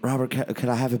goes, Robert, could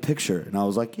I have a picture? And I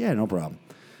was like, yeah, no problem.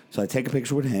 So I take a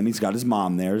picture with him. He's got his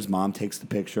mom there. His mom takes the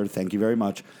picture. Thank you very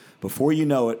much. Before you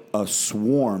know it, a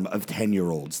swarm of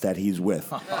 10-year-olds that he's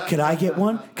with. Could I get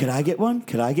one? Could I get one?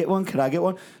 Could I get one? Could I get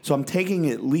one? So I'm taking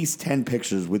at least 10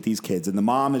 pictures with these kids, and the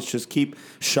mom is just keep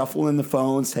shuffling the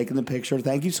phones, taking the picture.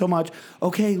 Thank you so much.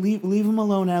 Okay, leave him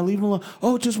alone now. Leave him alone.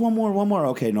 Oh, just one more.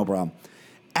 Okay, no problem.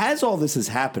 As all this is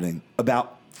happening,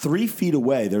 about 3 feet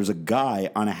away, there's a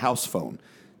guy on a house phone.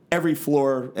 Every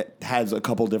floor has a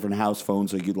couple different house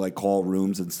phones, so you could like call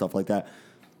rooms and stuff like that.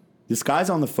 This guy's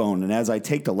on the phone, and as I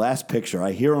take the last picture,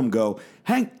 I hear him go,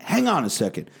 hang on a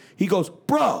second. He goes,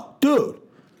 bro, dude,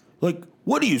 like,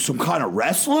 what are you, some kind of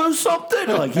wrestler or something?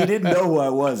 Like, he didn't know who I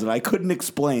was, and I couldn't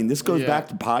explain. This goes back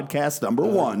to podcast number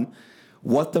 1.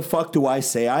 What the fuck do I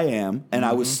say I am? And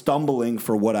I was stumbling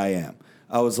for what I am.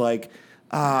 I was like,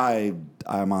 I'm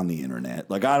on the internet.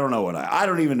 Like, I don't know I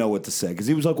don't even know what to say. Because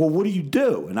he was like, well, what do you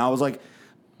do? And I was like,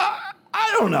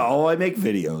 I don't know. I make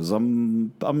videos.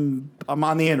 I'm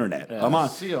on the internet. Yeah,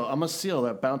 I'm a seal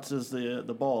that bounces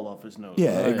the ball off his nose.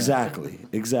 Yeah,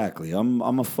 exactly.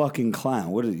 I'm a fucking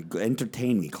clown. What is he?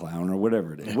 Entertain me, clown, or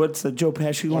whatever it is. What's the Joe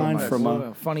Pesci line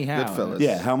from Funny How? Goodfellas.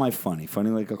 Yeah, how am I funny? Funny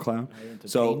like a clown.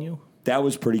 So you? That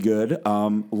was pretty good.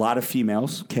 A lot of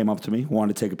females came up to me,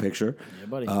 wanted to take a picture. Yeah,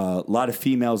 buddy. A lot of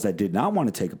females that did not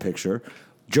want to take a picture.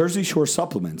 Jersey Shore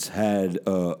Supplements had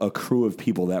a crew of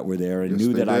people that were there and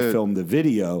knew that I filmed the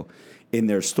video in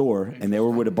their store, and they were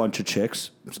with a bunch of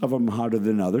chicks. Some of them hotter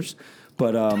than others.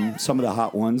 But some of the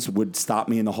hot ones would stop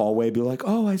me in the hallway, be like,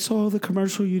 oh, I saw the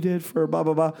commercial you did for blah,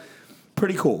 blah, blah.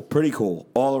 Pretty cool.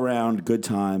 All around, good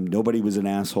time. Nobody was an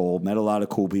asshole. Met a lot of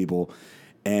cool people.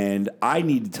 And I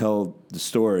need to tell the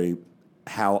story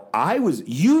how I was...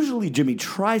 Usually Jimmy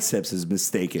Triceps is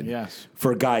mistaken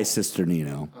for Guy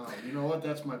Cisternino. Oh, you know what?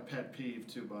 That's my pet peeve,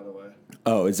 too, by the way.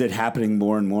 Oh, is it happening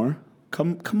more and more?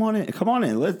 Come on in.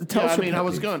 Tell us your I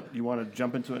was pet going... You want to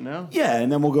jump into it now? Yeah,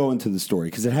 and then we'll go into the story,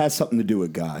 because it has something to do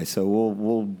with Guy, so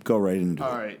we'll go right into it.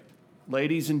 All right.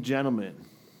 Ladies and gentlemen.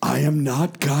 I am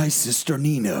not Guy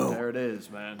Cisternino. There it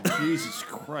is, man. Jesus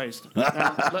Christ.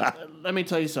 Now, let me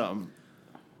tell you something.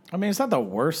 I mean, it's not the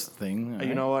worst thing. Right?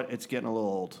 You know what? It's getting a little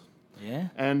old. Yeah.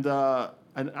 And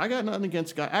I got nothing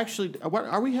against Guy. Actually,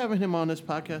 are we having him on this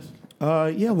podcast?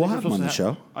 Yeah, we'll have him on the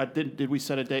show. Did we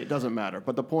set a date? It doesn't matter.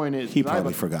 But the point is... He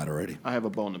probably forgot already. I have a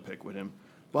bone to pick with him.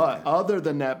 But other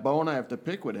than that bone I have to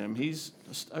pick with him, he's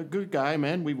a good guy,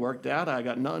 man. We worked out. I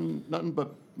got nothing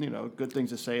but good things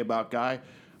to say about Guy.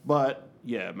 But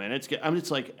yeah, man,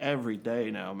 it's like every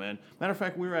day now, man. Matter of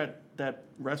fact, we were at that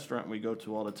restaurant we go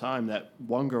to all the time. That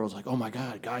one girl's like, "Oh my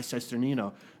God, Guy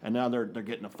Cesternino," and now they're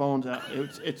getting the phones out.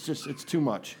 It's too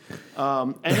much.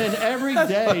 And then every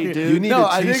day, dude. You need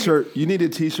a T-shirt. You need a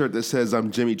T-shirt that says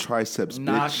 "I'm Jimmy Triceps,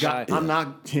 Not bitch." Guy. I'm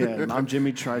not. Yeah, I'm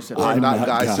Jimmy Triceps. Or I'm not not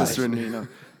Guy Guy. Cesternino.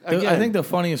 I think the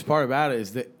funniest part about it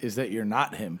is that you're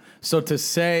not him. So to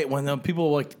say when the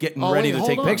people like getting ready to hold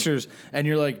take on. pictures and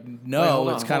you're like, no, Wait, hold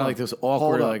it's on, kind of hold like on. this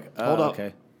awkward, like, hold up.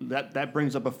 okay. That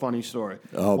brings up a funny story.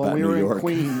 Oh, when about we New were York. in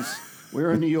Queens, we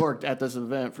were in New York at this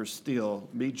event for Steel.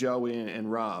 Me, Joey,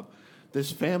 and Rob.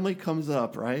 This family comes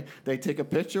up, right? They take a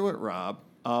picture with Rob.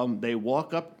 They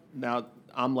walk up. Now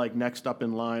I'm like next up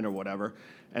in line or whatever,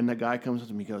 and the guy comes up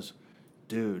to me, and goes,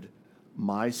 "Dude,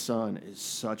 my son is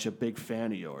such a big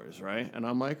fan of yours, right?" And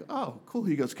I'm like, "Oh, cool."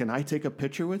 He goes, "Can I take a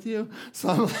picture with you?" So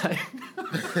I'm like,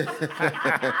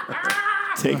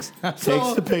 Takes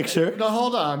the picture. No,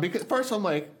 hold on. Because first I'm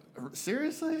like,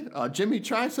 seriously? Jimmy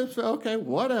Triceps? Okay,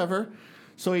 whatever.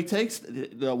 So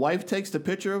the wife takes the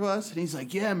picture of us, and he's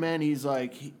like, "Yeah, man." He's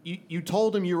like, "You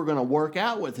told him you were going to work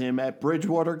out with him at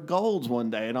Bridgewater Golds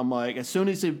one day." And I'm like, as soon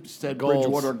as he said Golds.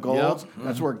 Bridgewater Golds, Yep.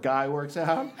 that's where Guy works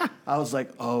out. I was like,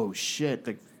 "Oh shit,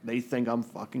 they think I'm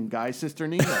fucking Guy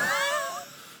Cesternino."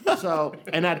 So,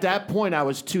 and at that point, I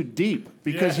was too deep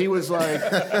because he was like,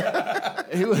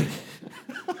 he was.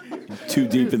 Too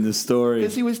deep in the story.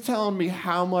 Because he was telling me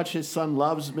how much his son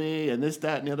loves me and this,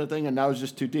 that, and the other thing, and that was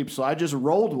just too deep. So I just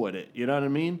rolled with it. You know what I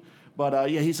mean? But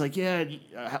yeah, he's like, "Yeah,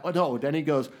 no." Then he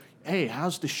goes, "Hey,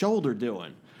 how's the shoulder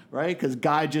doing?" Right? Because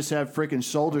Guy just had freaking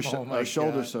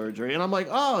shoulder surgery, and I'm like,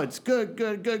 "Oh, it's good."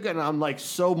 And I'm like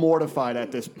so mortified at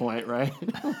this point, right?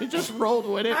 I just rolled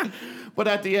with it. But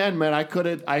at the end, man, I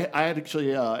couldn't. I had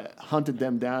actually hunted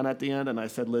them down at the end, and I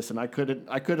said, "Listen, I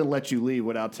couldn't let you leave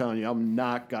without telling you I'm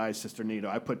not Guy Cesternino."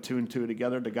 I put 2 and 2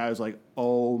 together. The guy was like,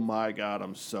 "Oh my God,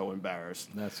 I'm so embarrassed."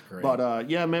 That's great. But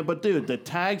yeah, man. But dude, the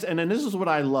tags, and then this is what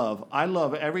I love. I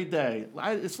love every day.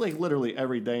 It's like literally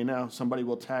every day now. Somebody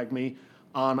will tag me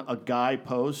on a Guy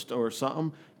post or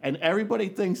something, and everybody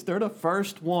thinks they're the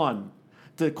first one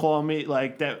to call me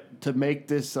like that to make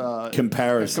this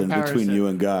Comparison between you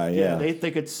and Guy, yeah. They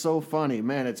think it's so funny.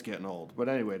 Man, it's getting old. But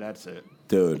anyway, that's it.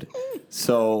 Dude.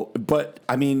 So, but,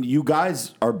 I mean, you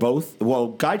guys are both, well,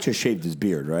 Guy just shaved his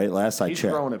beard, right? Last I He's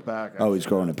checked. growing it back, Oh, he's actually.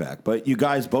 growing it back. But you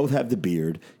guys both have the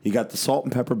beard. You got the salt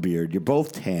and pepper beard. You're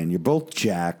both tan. You're both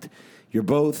jacked. You're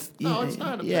both. No, it's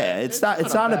not a yeah, bad- it's not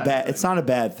a bad. It's not a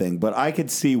bad thing. But I could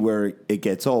see where it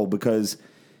gets old because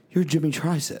you're Jimmy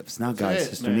Triceps, not Guy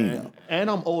That's it, man. Cesternino. And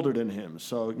I'm older than him,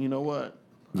 so you know what?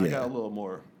 I Yeah. got a little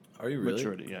more Are you really?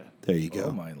 maturity. Yeah. There you go.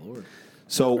 Oh my lord.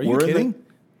 So Are you we're kidding? in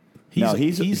the. No,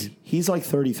 he's like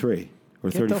 33 or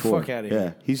Get the 34. fuck outta Yeah,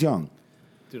 here. he's young.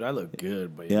 Dude, I look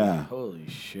good, but Yeah. holy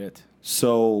shit.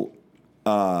 So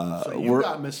So you we're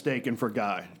got mistaken for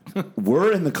Guy.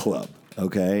 we're in the club,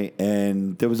 okay,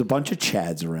 and there was a bunch of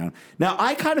Chads around. Now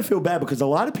I kind of feel bad because a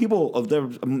lot of people,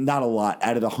 not a lot,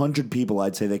 out of the 100 people,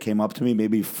 I'd say that came up to me,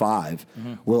 maybe 5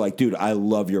 were like, "Dude, I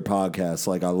love your podcast.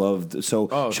 Like, I loved." So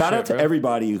Oh, shout shit, out to bro.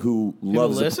 everybody who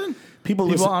loves it. listen? People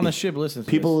People listen. on the ship listen to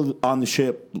People on the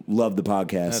ship love the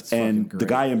podcast, That's and fucking the great.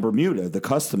 guy in Bermuda, the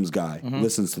customs guy,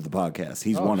 listens to the podcast.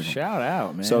 He's Oh, one of them. shout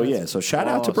out, man. So yeah, That's so shout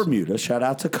out to awesome. Bermuda, shout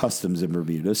out to customs in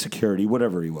Bermuda, security,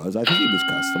 whatever he was. I think he was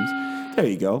customs. There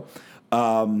you go.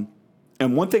 And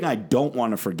one thing I don't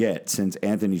want to forget, since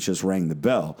Anthony just rang the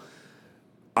bell,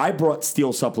 I brought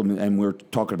Steel supplement, and we're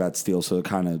talking about Steel, so it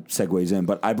kind of segues in.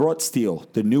 But I brought Steel,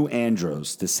 the new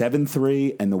Andros, the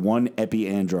 7.3 and the 1 Epi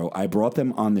Andro. I brought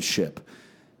them on the ship,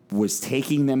 was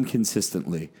taking them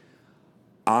consistently.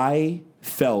 I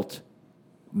felt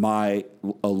a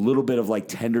little bit of like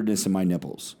tenderness in my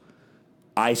nipples.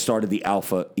 I started the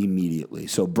Alpha immediately.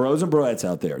 So bros and broettes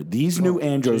out there, these new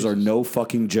Andros are no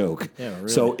fucking joke. Yeah, really.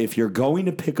 So if you're going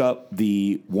to pick up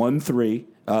the 1.3,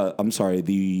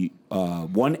 the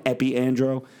 1 Epi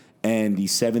Andro and the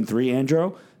 7.3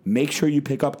 Andro, make sure you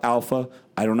pick up Alpha.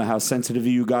 I don't know how sensitive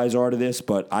you guys are to this,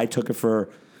 but I took it for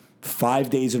 5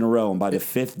 days in a row, and by the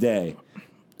 5th day,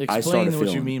 I Explain started what you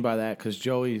feeling. mean by that, because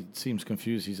Joey seems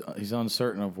confused. He's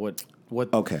uncertain of what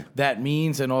Okay. that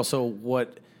means, and also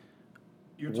what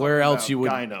You're where talking else about you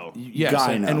would Gyno. yes,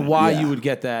 Gyno, and why yeah. you would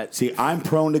get that. See, I'm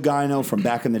prone to gyno from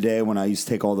back in the day when I used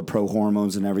to take all the pro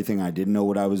hormones and everything. I didn't know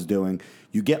what I was doing.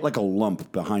 You get like a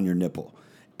lump behind your nipple.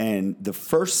 And the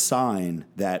first sign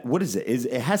that, what is it?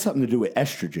 It has something to do with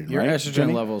estrogen, Your right? estrogen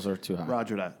Jimmy? levels are too high.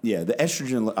 Roger that. Yeah, the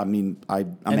estrogen. I mean,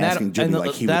 I'm And asking Jimmy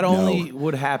like he would that know. only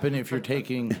would happen if you're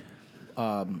taking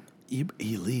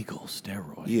illegal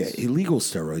steroids. Yeah, illegal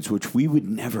steroids, which we would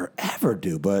never, ever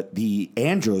do. But the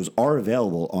andros are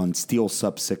available on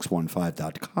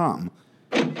steelsub615.com.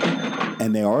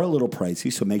 And they are a little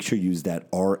pricey, so make sure you use that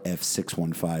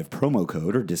RF615 promo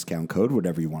code or discount code,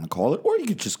 whatever you want to call it. Or you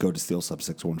could just go to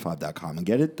steelsub615.com and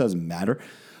get it. Doesn't matter.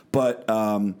 But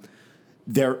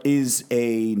there is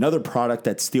another product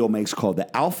that Steel makes called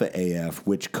the Alpha AF,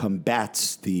 which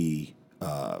combats the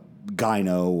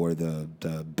gyno or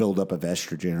the buildup of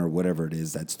estrogen or whatever it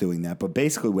is that's doing that. But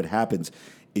basically what happens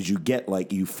is you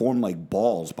form like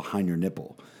balls behind your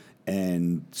nipple.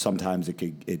 And sometimes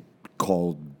it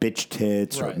called bitch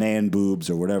tits or Right. man boobs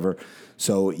or whatever.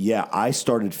 So yeah, I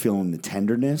started feeling the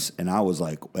tenderness and I was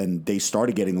like, and they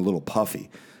started getting a little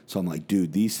puffy. So I'm like,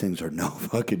 dude, these things are no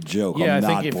fucking joke. Yeah, I'm I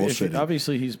not think if bullshitting.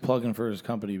 obviously he's plugging for his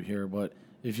company here, but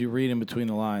if you read in between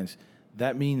the lines,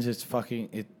 that means it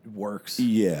works.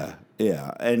 Yeah,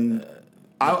 yeah. And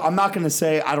I'm not going to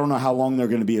say I don't know how long they're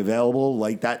going to be available,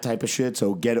 like that type of shit.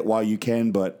 So get it while you can,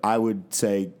 but I would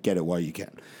say get it while you can.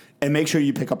 And make sure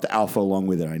you pick up the Alpha along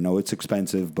with it. I know it's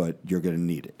expensive, but you're going to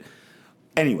need it.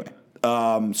 Anyway,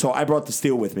 so I brought the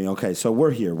Steel with me. Okay, so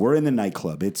we're here. We're in the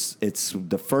nightclub. It's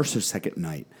the first or second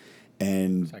night.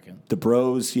 And Second. the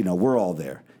bros, we're all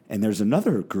there. And there's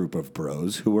another group of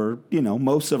bros who are,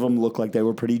 most of them look like they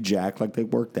were pretty jacked, like they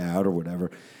worked out or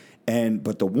whatever.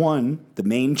 But the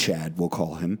main Chad, we'll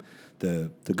call him,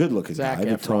 the good-looking Zac guy,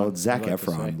 the tall Efron, Zac I'd like to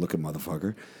say. Efron-looking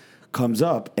motherfucker, comes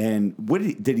up. And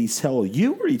did he tell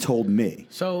you or he told me?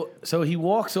 So he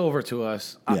walks over to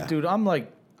us. Yeah. Dude, I'm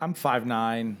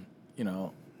 5'9",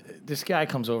 this guy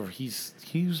comes over. He's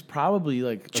probably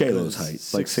like a J-Lo's good height,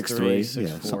 like 6'3", yeah,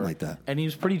 something like that. And he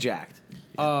was pretty jacked.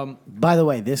 By the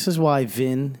way, this is why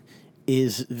Vin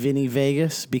is Vinny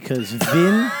Vegas, because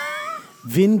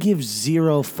Vin gives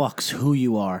zero fucks who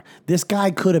you are. This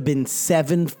guy could have been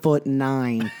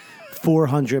 7'9",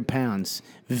 400 pounds.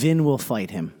 Vin will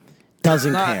fight him.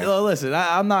 Doesn't care. Listen,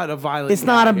 I'm not a violent. It's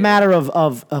not a guy here. matter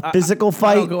of a physical I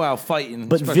fight, don't go out fighting.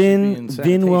 but especially being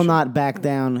Vin will sanitation. not back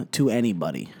down to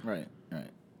anybody. Right.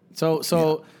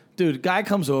 So, dude, guy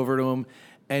comes over to him,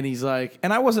 and he's like,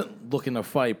 and I wasn't looking to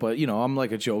fight, but I'm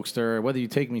like a jokester. Whether you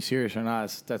take me serious or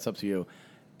not, that's up to you.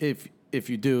 If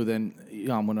you do, then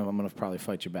I'm gonna probably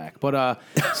fight you back. But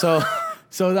so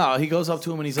no, he goes up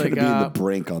to him and he's Could like, be in the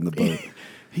brink on the boat.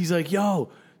 he's like, yo,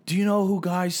 do you know who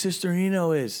Guy's sister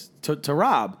Nino is? To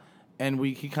Rob. And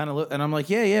he kind of look, and I'm like,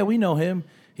 yeah, we know him.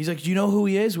 He's like, do you know who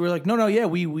he is? We're like, no, yeah,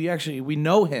 we actually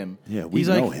know him. Yeah, we He's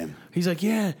know like, him. He's like,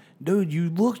 yeah, dude, you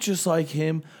look just like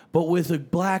him, but with a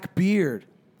black beard.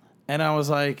 And I was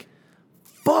like,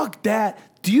 fuck that.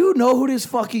 Do you know who this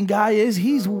fucking guy is?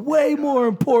 He's way more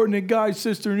important than Guy's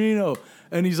sister Nino.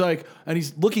 And he's like, and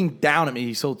he's looking down at me.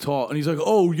 He's so tall. And he's like,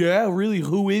 oh, yeah, really?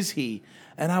 Who is he?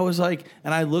 And I was like,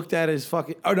 and I looked at his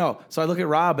fucking, oh no. So I look at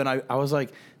Rob and I was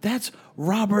like, that's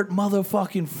Robert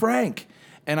motherfucking Frank.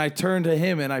 And I turn to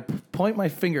him and I point my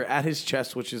finger at his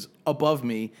chest, which is above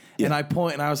me. Yeah. And I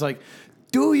point and I was like,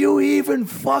 do you even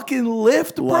fucking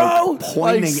lift, bro? Like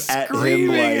pointing Like, at him,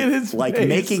 screaming in his like face.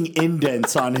 making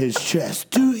indents on his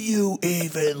chest. Do you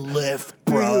even lift,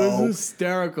 Dude, it bro? was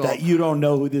hysterical. That you don't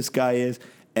know who this guy is.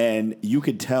 And you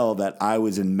could tell that I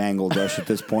was in Bangladesh at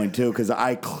this point, too, because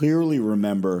I clearly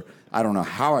remember, I don't know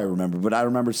how I remember, but I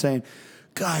remember saying,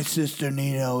 Guy's sister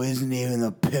Nino isn't even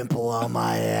a pimple on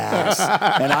my ass.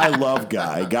 And I love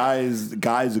Guy. Guy's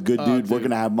a good dude. We're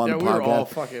going to have him on Yeah, the we were podcast. all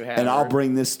fucking And I'll hammered.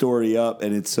 bring this story up,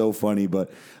 and it's so funny,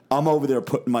 but I'm over there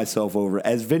putting myself over.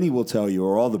 As Vinny will tell you,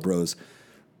 or all the bros,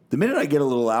 the minute I get a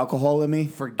little alcohol in me,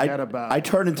 Forget about I it.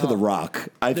 turn into The Rock.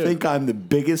 I think I'm the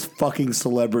biggest fucking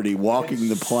celebrity walking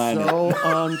the planet. So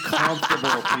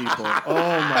uncomfortable, people.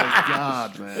 Oh my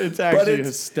god, man. It's But actually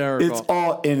hysterical. It's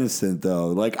all innocent though.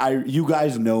 Like you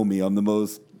guys know me. I'm the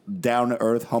most down to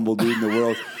earth, humble dude in the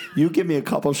world. You give me a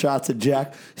couple shots of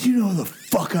Jack, you know who the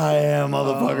fuck I am,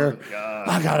 motherfucker.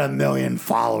 I got 1 million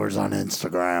followers on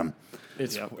Instagram.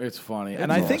 It's funny.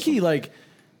 And I think he like,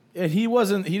 and he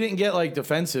didn't get like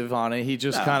defensive on it. He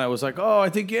just kind of was like, oh, I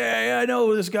think, yeah, I know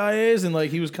who this guy is. And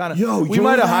like, he was kind of, we you're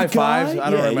might have that high guy? fives. I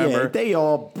don't remember. Yeah. They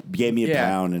all gave me a Yeah.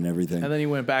 pound and everything. And then he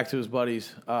went back to his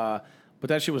buddies. But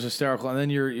that shit was hysterical. And then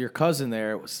your cousin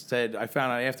there said, I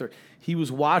found out after, he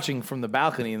was watching from the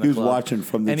balcony in the He was club. watching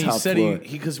from the and top he said floor.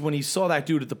 because when he saw that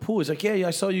dude at the pool, he's like, yeah,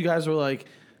 I saw you guys were like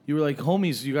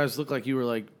homies. You guys look like you were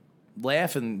like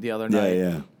laughing the other night.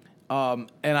 yeah.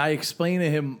 And I explained to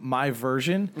him my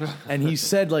version, and he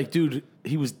said, like, dude,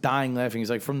 he was dying laughing. He's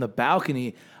like, from the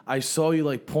balcony, I saw you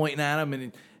like pointing at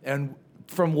him, and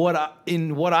from what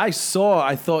I saw,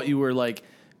 I thought you were like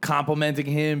complimenting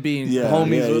him, being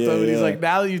homies with him. And he's like,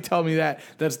 now that you tell me that,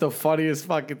 that's the funniest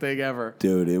fucking thing ever.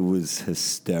 Dude, it was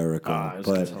hysterical. It was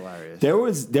but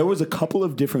hilarious. there was a couple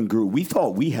of different groups. We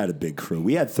thought we had a big crew.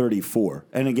 We had 34.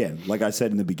 And again, like I said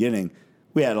in the beginning,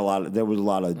 we had there was a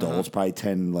lot of adults, probably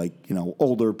 10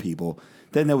 older people.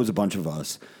 Then there was a bunch of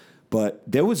us. But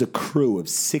there was a crew of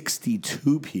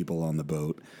 62 people on the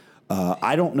boat.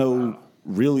 I don't know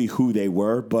really who they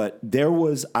were, but there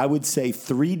was, I would say,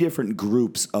 3 different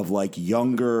groups of like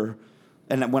younger,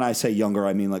 and when I say younger,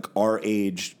 I mean like our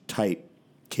age type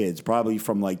kids, probably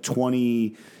from like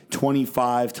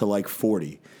 25 to like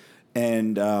 40.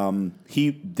 And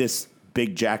this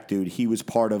big Jack dude, he was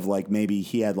part of like, maybe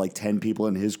he had like 10 people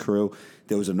in his crew.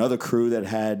 There was another crew that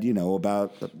had,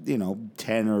 about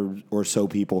 10 or so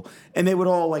people. And they would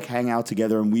all like hang out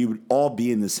together, and we would all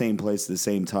be in the same place at the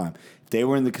same time. If they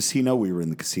were in the casino, we were in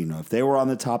the casino. If they were on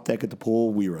the top deck at the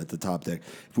pool, we were at the top deck.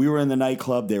 If we were in the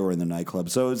nightclub, they were in the nightclub.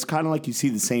 So it's kind of like you see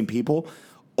the same people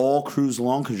all cruise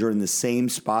along because you're in the same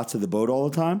spots of the boat all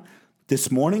the time. This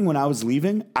morning when I was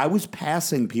leaving, I was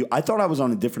passing people. I thought I was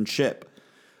on a different ship.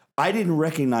 I didn't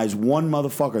recognize one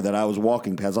motherfucker that I was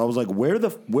walking past. I was like, where the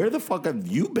fuck have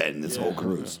you been this whole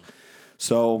cruise?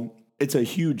 So it's a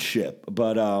huge ship.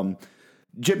 But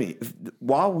Jimmy,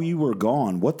 while we were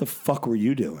gone, what the fuck were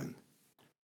you doing?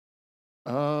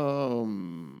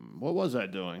 What was I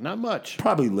doing? Not much.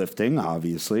 Probably lifting,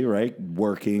 obviously, right?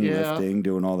 Working, lifting,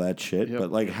 doing all that shit. Yep.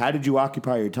 But like, how did you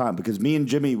occupy your time? Because me and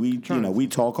Jimmy, we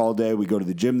talk all day. We go to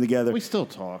the gym together. We still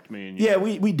talked, me and you. Yeah,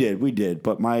 we did.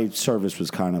 But my service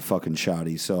was kind of fucking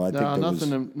shoddy, so I think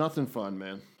there nothing fun,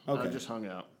 man. Okay. I just hung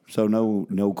out. So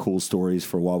no cool stories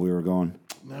for while we were gone.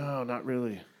 No, not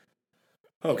really.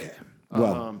 Okay.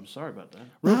 Well, Sorry about that.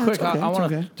 Real quick, okay, I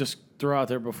want to okay. just throw out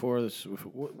there before this.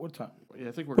 What time? Yeah,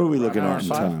 I think we're. what are we looking hour at in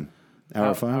five? time?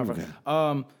 Hour 5?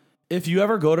 Okay. If you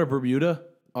ever go to Bermuda,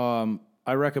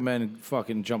 I recommend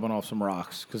fucking jumping off some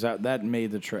rocks because that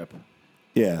made the trip.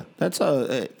 Yeah, that's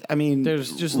I mean,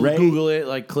 There's just Ray, Google it,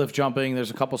 like cliff jumping.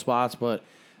 There's a couple spots, but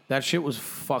that shit was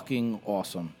fucking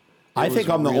awesome. I think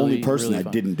I'm the only person that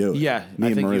fun. didn't do it. Yeah, Me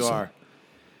I and think you Marissa. are.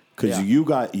 Because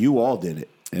Yeah. you all did it.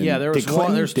 And Yeah, there was did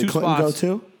Clinton, there's 2 did Clinton spots.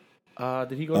 go too?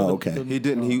 Did he go? Oh, to okay. He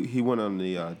didn't. He went on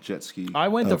the jet ski. I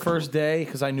went the first day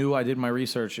because I knew I did my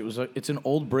research. It's an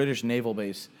old British naval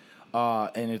base,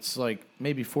 and it's like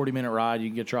maybe 40-minute ride. You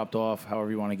can get dropped off however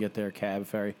you want to get there, cab,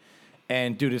 ferry.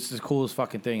 And dude, it's the coolest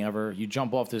fucking thing ever. You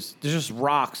jump off this. There's just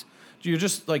rocks. You're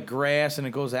just like grass, and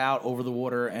it goes out over the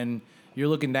water, and you're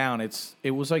looking down.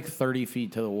 It was like 30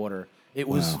 feet to the water. It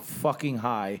was fucking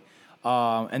high.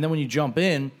 And then when you jump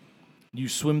in, you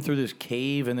swim through this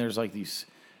cave, and there's like these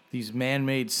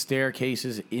man-made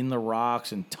staircases in the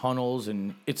rocks and tunnels,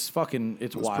 and it's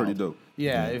wild. pretty dope.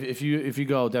 Yeah, if you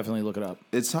go, definitely look it up.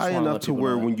 It's Just high wanna enough let to people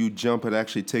where know that. when you jump, it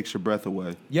actually takes your breath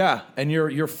away. Yeah, and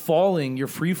you're falling, you're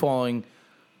free falling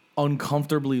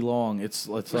uncomfortably long. It's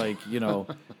like,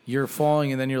 you're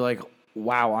falling and then you're like,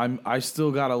 wow, I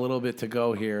still got a little bit to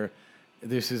go here.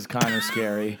 This is kind of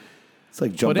scary. It's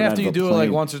like But jumping out after of you a do it like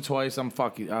plane. once or twice, I was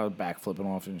backflipping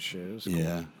off and shit. It was cool.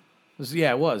 Yeah.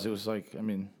 It was. It was like, I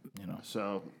mean,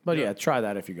 So, But yeah, try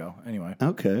that if you go. Anyway.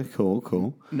 Okay,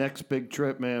 cool. next big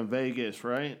trip, man, Vegas,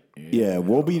 right? Yeah,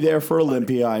 we'll be there for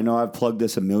Olympia. I know I've plugged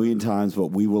this a million times, but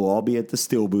we will all be at the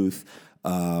Steel booth.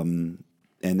 And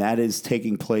that is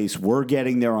taking place. We're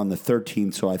getting there on the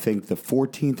 13th, so I think the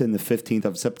 14th and the 15th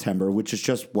of September, which is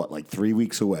just, 3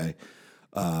 weeks away?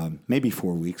 Maybe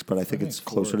 4 weeks, but I think it's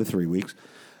closer to 3 weeks.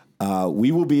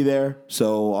 We will be there,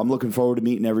 so I'm looking forward to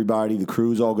meeting everybody. The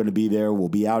crew's all going to be there. We'll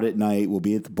be out at night. We'll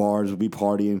be at the bars. We'll be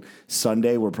partying.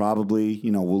 Sunday, we're probably,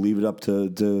 we'll leave it up to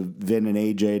Vin and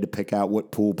AJ to pick out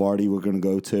what pool party we're going to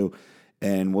go to,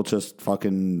 and we'll just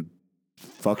fucking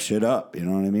fuck shit up. You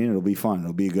know what I mean? It'll be fun.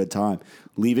 It'll be a good time.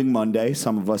 Leaving Monday.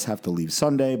 Some of us have to leave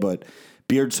Sunday, but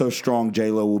Beard So Strong,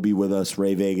 J-Lo will be with us.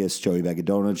 Ray Vegas, Joey Bag of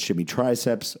Donuts, Jimmy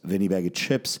Triceps, Vinny Bag of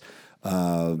Chips.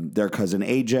 Their cousin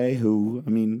AJ, who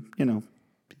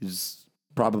is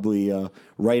probably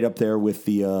right up there with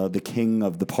the king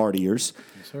of the partiers.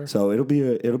 Yes, so it'll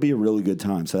be a really good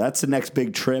time. So that's the next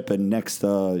big trip and next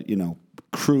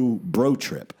crew bro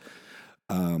trip.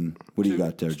 What do you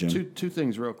got there, Jim? Two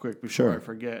things real quick before Sure. I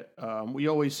forget. We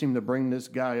always seem to bring this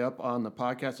guy up on the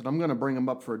podcast, and I'm going to bring him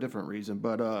up for a different reason.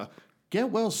 But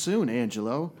get well soon,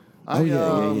 Angelo.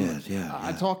 Yeah.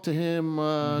 I talked to him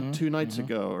 2 nights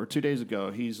ago or 2 days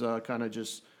ago. He's kind of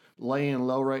just laying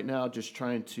low right now, just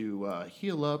trying to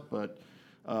heal up, but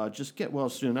just get well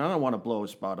soon. I don't want to blow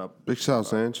his spot up, Big shout,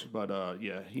 Sanj. but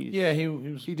he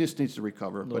was he just needs to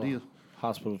recover. But he,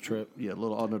 hospital trip. a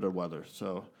little under the weather.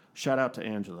 So shout out to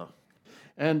Angela.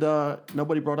 And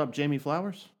nobody brought up Jamie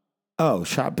Flowers. Oh,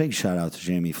 big shout out to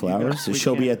Jamie Flowers. we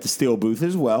She'll be can't- at the Steel booth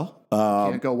as well.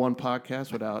 Can't go one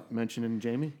podcast without mentioning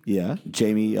Jamie. Yeah,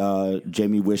 Jamie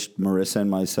wished Marissa and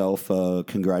myself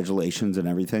congratulations and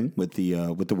everything with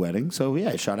the wedding. So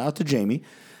yeah, shout out to Jamie,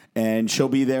 and she'll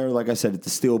be there, like I said, at the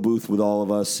Steel booth with all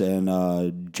of us,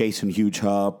 and Jason Huge,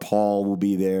 Paul will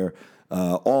be there.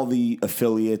 All the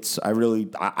affiliates, I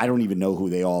don't even know who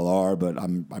they all are, but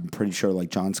I'm pretty sure like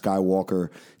John Skywalker,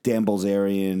 Dan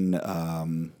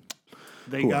Bilzerian.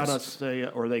 They Who got else? us,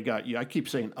 or they got you. I keep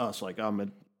saying us, like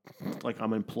I'm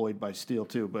employed by Steel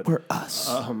too. But We're us.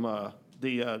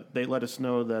 they let us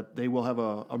know that they will have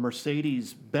a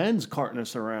Mercedes Benz carting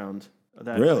us around.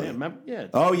 That, Really? Yeah.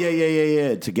 Oh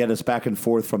yeah, to get us back and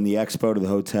forth from the expo to the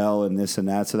hotel and this and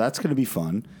that. So that's going to be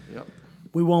fun. Yep.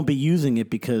 We won't be using it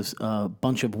because a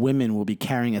bunch of women will be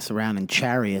carrying us around in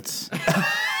chariots.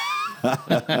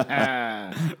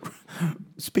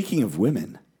 Speaking of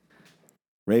women,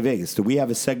 Ray Vegas, do we have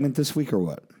a segment this week or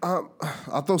what?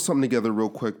 I'll throw something together real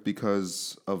quick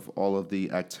because of all of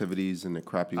the activities and the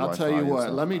crappy I'll Wi-Fi tell you and what.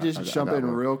 stuff. Let me just I jump got in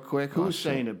one. real quick. Who was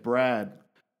saying it? Brad,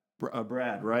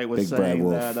 right? Was Big Brad saying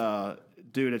Wolf. that,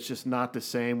 dude, it's just not the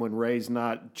same when Ray's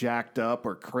not jacked up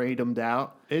or kratom'd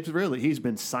out. It's really he's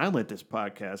been silent this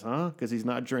podcast, huh? Because he's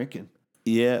not drinking.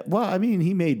 Yeah, well, I mean,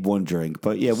 he made one drink,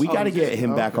 but yeah, we got to he get did?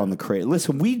 him back Okay. on the crate.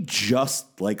 Listen, we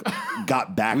just like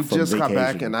got back We from just vacation.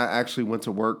 got back, and I actually went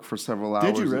to work for several hours.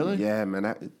 Did you and really? Yeah,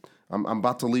 man. I'm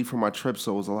about to leave for my trip,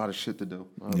 so it was a lot of shit to do.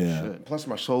 yeah. Shit. Plus,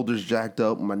 my shoulders jacked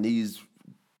up, my knees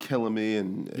killing me,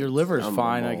 and Your liver's I'm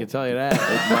fine, I all- can tell you that.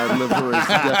 My liver is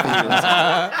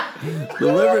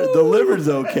definitely. The liver's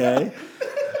okay.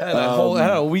 Had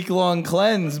a week-long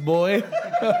cleanse, boy.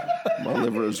 My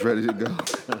liver is ready to go.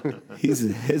 His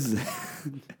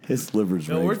liver's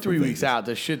No, ready we're for 3 weeks Vegas. out.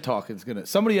 The shit talking's gonna.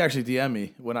 Somebody actually DM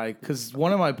me because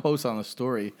one of my posts on the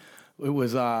story, it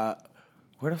was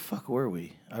where the fuck were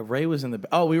we? Ray was in the.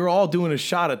 Oh, we were all doing a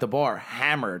shot at the bar,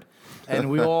 hammered, and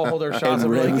we all hold our shots.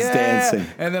 And we're Ray like, was yeah. dancing.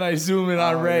 And then I zoom in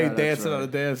on Ray yeah, that's dancing on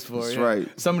right. the dance floor. That's yeah.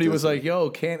 right. Somebody was like, "Yo,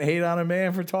 can't hate on a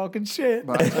man for talking shit."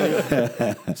 But I tell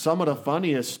you, some of the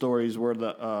funniest stories were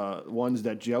the ones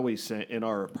that Joey sent in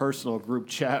our personal group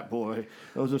chat. Boy,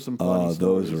 those are some funny Oh,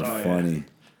 stories. those are yeah. funny.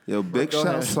 Yo, big Go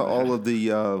shouts ahead. to all of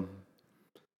the,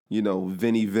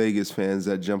 Vinny Vegas fans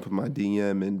that jump in my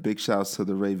DM, and big shouts to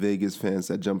the Ray Vegas fans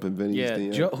that jump in Vinny's Yeah,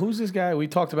 DM. Joe, who's this guy we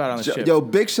talked about on the ship? Yo,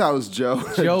 big shout is Joe.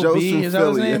 Joe Joe's B, from is that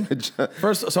his Philly. name?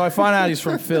 First, so I find out he's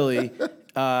from Philly.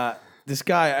 This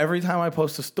guy, every time I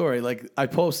post a story, like I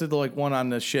posted like one on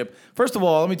the ship. First of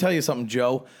all, let me tell you something,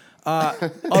 Joe.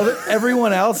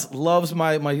 Everyone else loves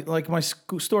my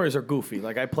stories are goofy.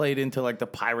 Like I played into like the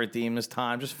pirate theme this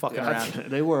time, just fucking around.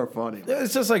 They were funny.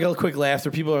 It's just like a quick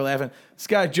laughter. People are laughing. This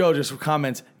guy Joe just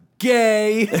comments,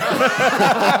 "Gay."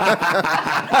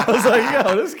 I was like,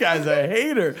 "Yo, this guy's a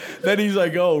hater." Then he's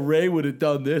like, "Oh, Ray would have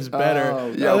done this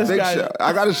better." Yo, this big guy- shout.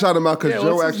 I got to shout him out because Yeah,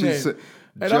 Joe what's his actually name? said.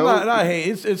 And Joe I'm not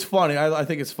hate. It's funny. I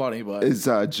think it's funny, but is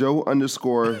Joe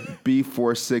 _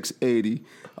 B4680.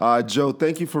 Joe,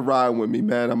 thank you for riding with me,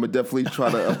 man. I'm gonna definitely try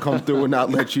to come through and not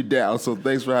let you down. So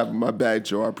thanks for having my back,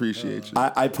 Joe. I appreciate you.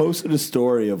 I posted a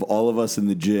story of all of us in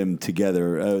the gym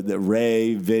together.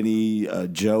 Ray, Vinny,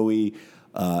 Joey,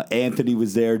 Anthony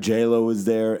was there, J-Lo was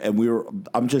there, and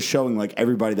I'm just showing like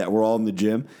everybody that we're all in the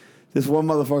gym. This one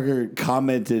motherfucker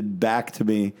commented back to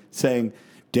me saying,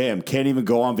 "Damn, can't even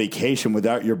go on vacation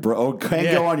without your bro. Oh, can't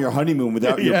Yeah. go on your honeymoon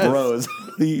without your Yes. bros."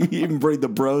 You even bring the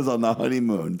bros on the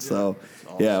honeymoon. So,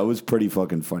 yeah, it was pretty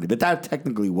fucking funny. But that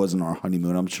technically wasn't our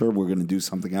honeymoon. I'm sure we're going to do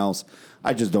something else.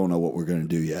 I just don't know what we're going to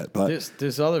do yet. But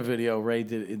this other video Ray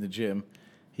did in the gym,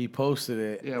 he posted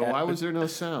it. Yeah, why was there no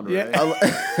sound? Right?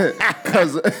 Yeah.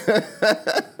 Because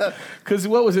Because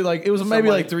what was it like? It was maybe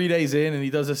like 3 days in, and he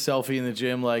does a selfie in the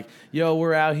gym, like, "Yo,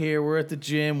 we're out here, we're at the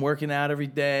gym, working out every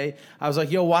day." I was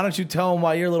like, "Yo, why don't you tell him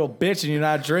why you're a little bitch and you're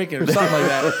not drinking or something like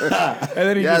that?" And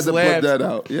then he You had just to put laughed. that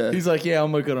out, yeah. He's like, "Yeah,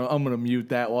 I'm gonna mute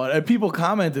that one." And people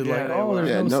commented like, they "Oh, were.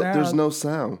 there's no sound." there's no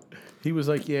sound. He was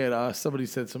like, "Yeah, somebody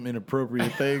said some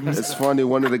inappropriate things." It's funny.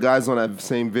 One of the guys on that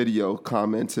same video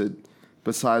commented,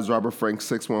 "Besides Robert Frank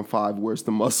 615, where's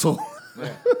the muscle?"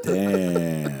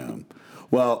 damn.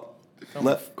 Well,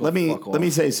 let me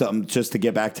say something just to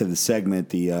get back to the segment,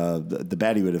 the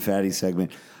baddie with a fatty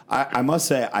segment. I must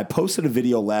say I posted a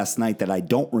video last night that I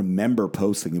don't remember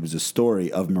posting. It was a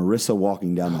story of Marissa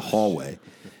walking down the hallway,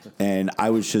 and I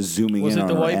was just zooming Was in it on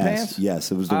the her white ass. pants?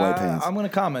 Yes, it was the white pants. I'm going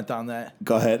to comment on that.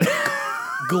 Go ahead.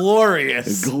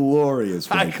 Glorious. Glorious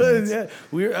white I couldn't. pants.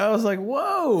 Yeah, I was like,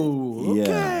 "Whoa, Yeah.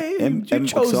 okay, And- you and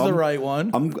chose so the right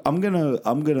one." I'm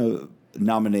gonna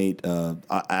nominate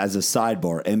as a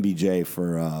sidebar MBJ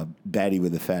for Baddie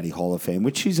with a Fatty Hall of Fame,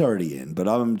 which she's already in, but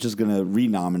I'm just gonna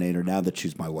renominate her now that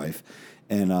she's my wife.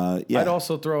 And yeah, I'd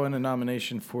also throw in a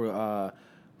nomination for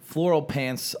floral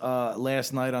pants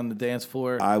last night on the dance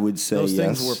floor. I would say those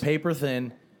things yes. were paper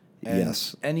thin. And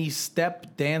Yes. Any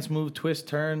step, dance move, twist,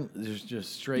 turn, there's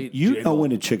just straight. you know jiggle.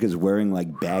 when a chick is wearing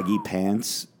like baggy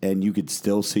pants and you could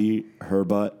still see her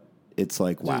butt. It's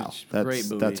like Dude, wow, great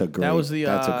booty. that's a great That was the.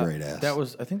 that's a great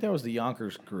ass. I think that was the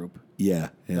Yonkers group. yeah.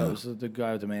 That was the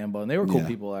guy with the man bun. They were cool Yeah.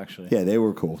 people, actually. Yeah, they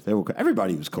were cool. They were cool.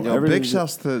 Everybody was cool. Yo, Everybody big was-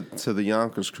 shouts to the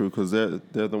Yonkers crew because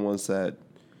they're the ones that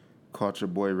caught your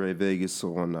boy Ray Vegas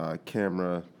on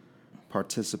camera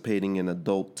participating in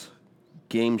adult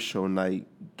game show night,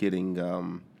 getting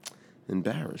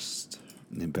embarrassed.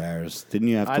 Embarrassed. Didn't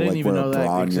you have I to didn't like even wear a know that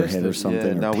bra on your head or existed. something?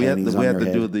 Yeah, or no, we had panties to, on we had your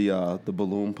to do head? the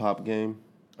balloon pop game.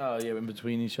 Oh yeah, in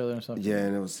between each other and stuff. Yeah,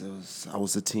 and it was I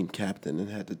was the team captain and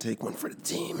had to take one for the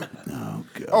team. Oh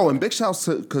god. Oh, and big shouts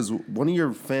to because one of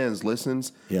your fans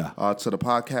listens Yeah. to the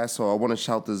podcast, so I want to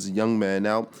shout this young man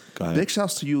out. Go ahead. Big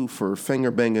shouts to you for finger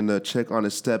banging the chick on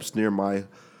the steps near my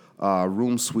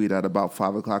room suite at about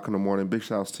 5 o'clock in the morning. Big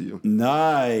shouts to you.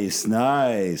 Nice.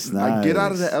 I get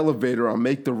out of the elevator, I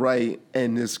make the right,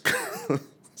 and this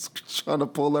trying to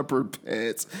pull up her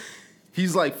pants.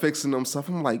 He's like fixing them stuff.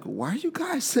 I'm like, why are you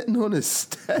guys sitting on the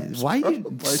steps? Why bro?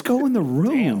 you just go in the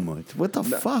room? What the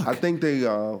fuck? I think they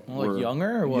were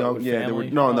younger or what, young, with yeah, they were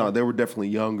family? no, they were definitely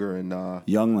younger and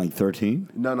Young, like 13.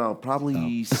 no,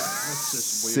 probably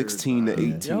 16 to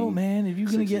 18. Yo, man, if you're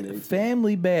gonna 16, get 18.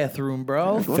 family bathroom,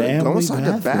 bro, Go Family inside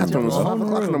the bathroom. It's bathroom. 5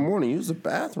 o'clock in the morning. Use the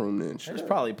bathroom then. there's Shit.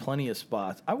 probably plenty of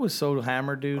spots. I was so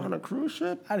hammered, dude. On a cruise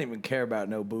ship? I didn't even care about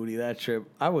no booty that trip.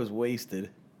 I was wasted.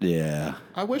 Yeah.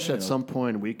 I wish at some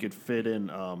point we could fit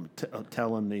in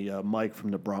telling the Mike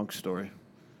from the Bronx story.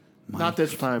 Not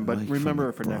this time, but Mike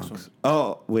remember from for the next one. Bronx.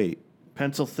 Oh wait.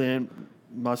 Pencil thin,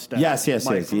 mustache. Yes.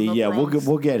 Mike from the Yeah. Bronx.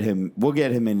 We'll get him. We'll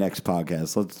get him in next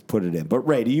podcast. Let's put it in. But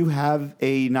Ray, do you have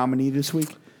a nominee this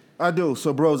week? I do.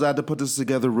 So, bros, I had to put this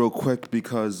together real quick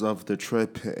because of the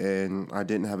trip, and I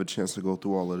didn't have a chance to go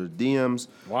through all of the DMs.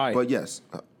 Why? But yes.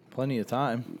 Plenty of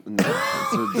time.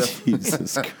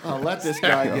 Jesus. I'll let this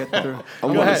guy get through.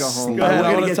 I'm Go gonna ahead. go home. Go ahead. We're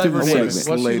I gonna want get to to type her the face. segment.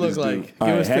 What's she Ladies look do. like? All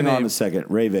Give right, us the hang on name. a second.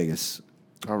 Ray Vegas.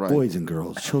 All right. Boys and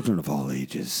girls, children of all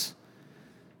ages.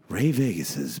 Ray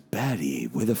Vegas's baddie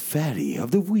with a fatty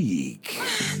of the week.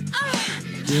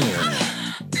 Yeah.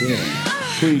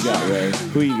 Who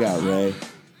you got, Ray?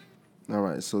 All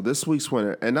right. So, this week's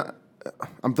winner, and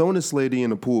I'm throwing this lady in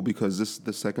the pool because this is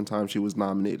the second time she was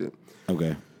nominated.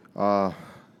 Okay.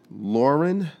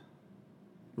 Lauren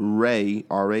Ray,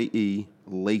 R-A-E,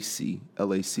 Lacy,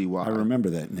 L-A-C-Y. I remember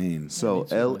that name. So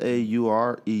Lauren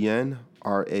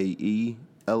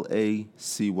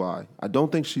Rae-Lacy. I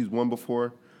don't think she's won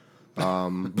before.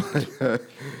 But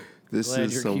this Glad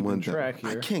is you're someone keeping track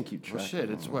I here. can't keep Well, track. shit,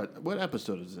 it's what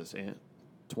episode is this, Ant?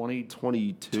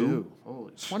 22.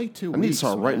 Holy, 22 I need to weeks,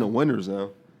 start writing the man. winners now.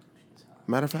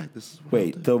 Matter of fact, this is what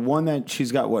Wait, the one that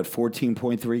she's got what,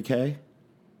 14.3K?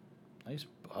 Nice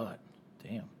butt.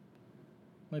 Damn.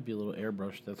 Might be a little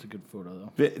airbrush. That's a good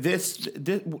photo, though. This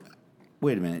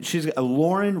wait a minute. She's got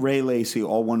Lauren Ray Lacy,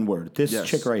 all one word. This Yes.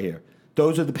 chick right here.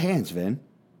 Those are the pants, Vin.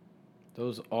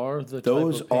 Those are the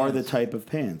Those type of are the pants. type of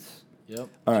pants. Yep.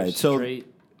 All right, Just so straight.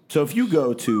 so if you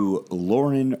go to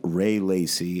Lauren Ray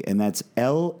Lacy, and that's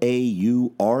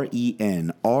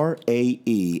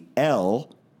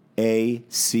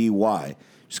LaurenRaelacy.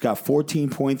 She's got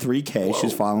 14.3K.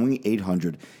 She's following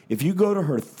 800. If you go to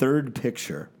her third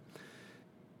picture,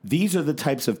 these are the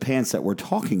types of pants that we're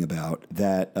talking about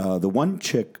that the one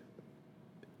chick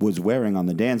was wearing on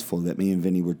the dance floor that me and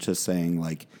Vinny were just saying,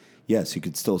 like, yes, you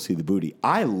could still see the booty.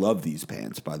 I love these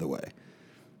pants, by the way.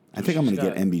 I think I'm going to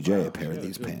get MBJ a pair of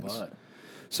these pants.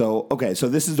 So, okay, so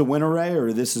this is the winner, Ray,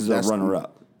 or this is That's a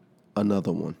runner-up?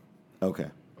 another one. Okay,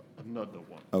 Another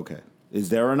one. okay. Is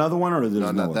there another one, or there's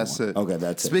no, No, other that's one? it. Okay,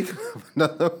 that's Speaking of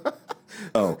another one,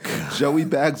 Oh, God. Joey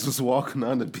Bags was walking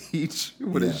on the beach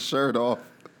with Yeah. his shirt off.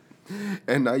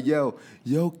 And I yell,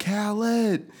 yo,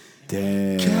 Khaled.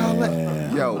 Damn.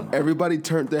 Khaled. Yo, everybody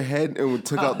turned their head and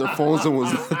took out their phones and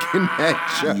was looking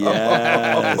at Joe.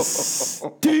 Yes.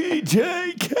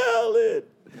 DJ Khaled.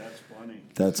 That's funny.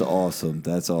 That's awesome.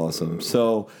 That's awesome.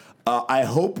 So I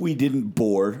hope we didn't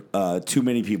bore too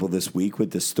many people this week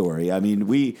with this story. I mean,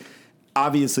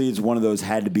 obviously, it's one of those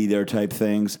had to be there type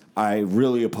things. I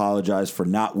really apologize for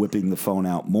not whipping the phone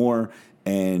out more,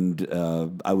 and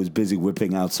I was busy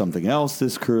whipping out something else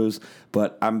this cruise,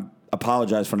 but I'm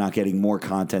apologize for not getting more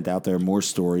content out there, more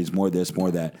stories, more this, more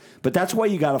that. But that's why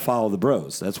you got to follow the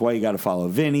bros. That's why you got to follow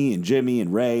Vinny and Jimmy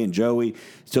and Ray and Joey.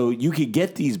 So you could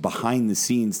get these behind the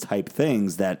scenes type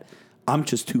things that I'm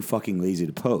just too fucking lazy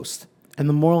to post. And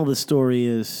the moral of the story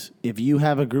is, if you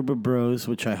have a group of bros,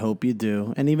 which I hope you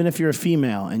do, and even if you're a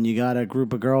female and you got a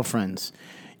group of girlfriends,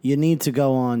 you need to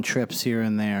go on trips here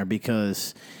and there,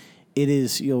 because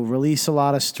you'll release a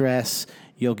lot of stress.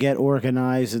 You'll get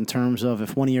organized in terms of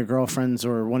if one of your girlfriends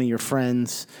or one of your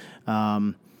friends,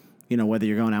 whether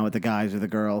you're going out with the guys or the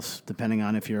girls, depending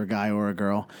on if you're a guy or a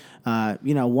girl,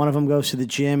 one of them goes to the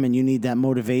gym and you need that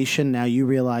motivation. Now you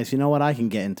realize, you know what, I can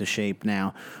get into shape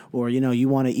now. Or, you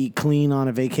want to eat clean on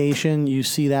a vacation. You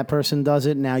see that person does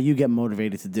it. Now you get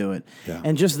motivated to do it. Yeah.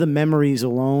 And just the memories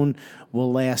alone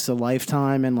will last a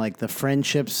lifetime. And like the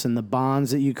friendships and the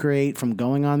bonds that you create from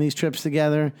going on these trips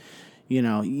together,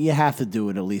 you have to do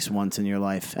it at least once in your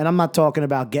life. And I'm not talking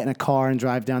about getting a car and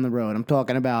drive down the road. I'm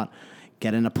talking about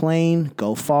get in a plane,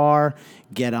 go far,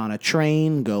 get on a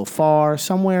train, go far,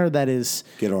 somewhere that is...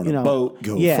 Get on a boat,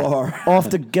 go far.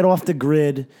 Get off the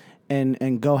grid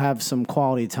and go have some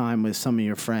quality time with some of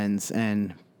your friends.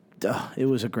 And it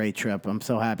was a great trip. I'm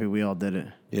so happy we all did it.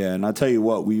 Yeah, and I'll tell you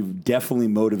what, we've definitely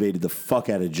motivated the fuck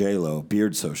out of J-Lo,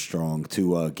 Beard So Strong,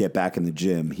 to get back in the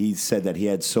gym. He said that he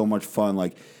had so much fun,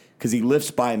 because he lifts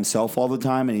by himself all the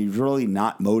time, and he's really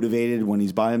not motivated when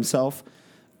he's by himself.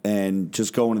 And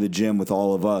just going to the gym with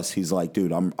all of us, he's like,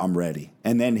 dude, I'm ready.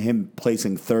 And then him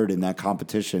placing third in that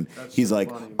competition, he's so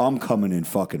like, funny, I'm coming in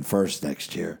fucking first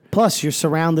next year. Plus, you're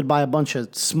surrounded by a bunch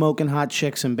of smoking hot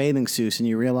chicks in bathing suits, and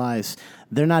you realize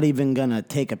they're not even going to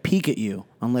take a peek at you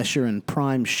unless you're in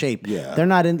prime shape. Yeah. They're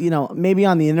not in, maybe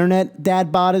on the internet,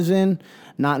 dad bod is in,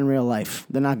 not in real life.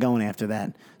 They're not going after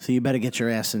that. So you better get your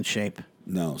ass in shape.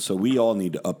 No, so we all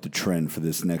need to up the trend for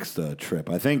this next trip.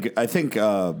 I think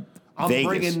I'm Vegas.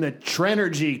 bringing the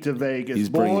Trenergy to Vegas. He's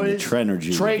boys. bringing the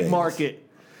Trenergy. Trademark it.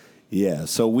 Yeah,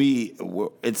 so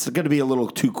it's going to be a little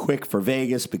too quick for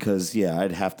Vegas because,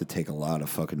 I'd have to take a lot of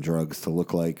fucking drugs to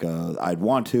look like I'd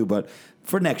want to. But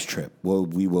for next trip,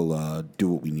 we will do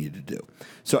what we need to do.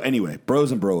 So anyway,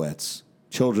 bros and broettes,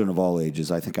 children of all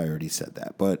ages. I think I already said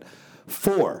that. But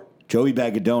 4, Joey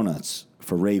Bag of Donuts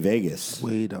for Ray Vegas.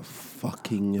 Wait a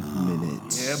fucking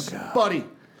minute. Yeah, buddy.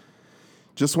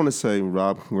 Just want to say,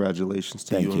 Rob, congratulations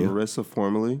to Thank you you. and Marissa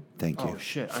formally. Thank you. Oh,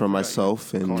 shit. I From forgot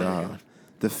myself you. and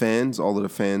the fans, all of the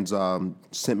fans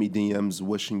sent me DMs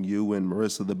wishing you and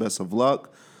Marissa the best of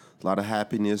luck, a lot of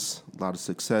happiness, a lot of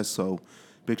success. So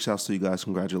big shouts to you guys.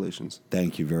 Congratulations.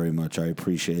 Thank you very much. I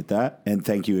appreciate that. And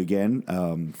thank you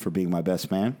again for being my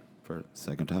best man for the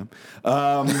second time.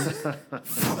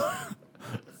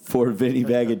 For Vinny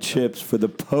Bag of Chips, for the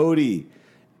Pody,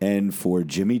 and for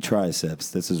Jimmy Triceps.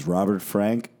 This is Robert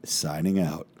Frank signing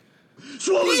out.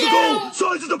 Swallows the goal,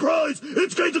 size is the prize.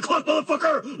 It's game to clock,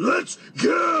 motherfucker. Let's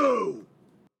go.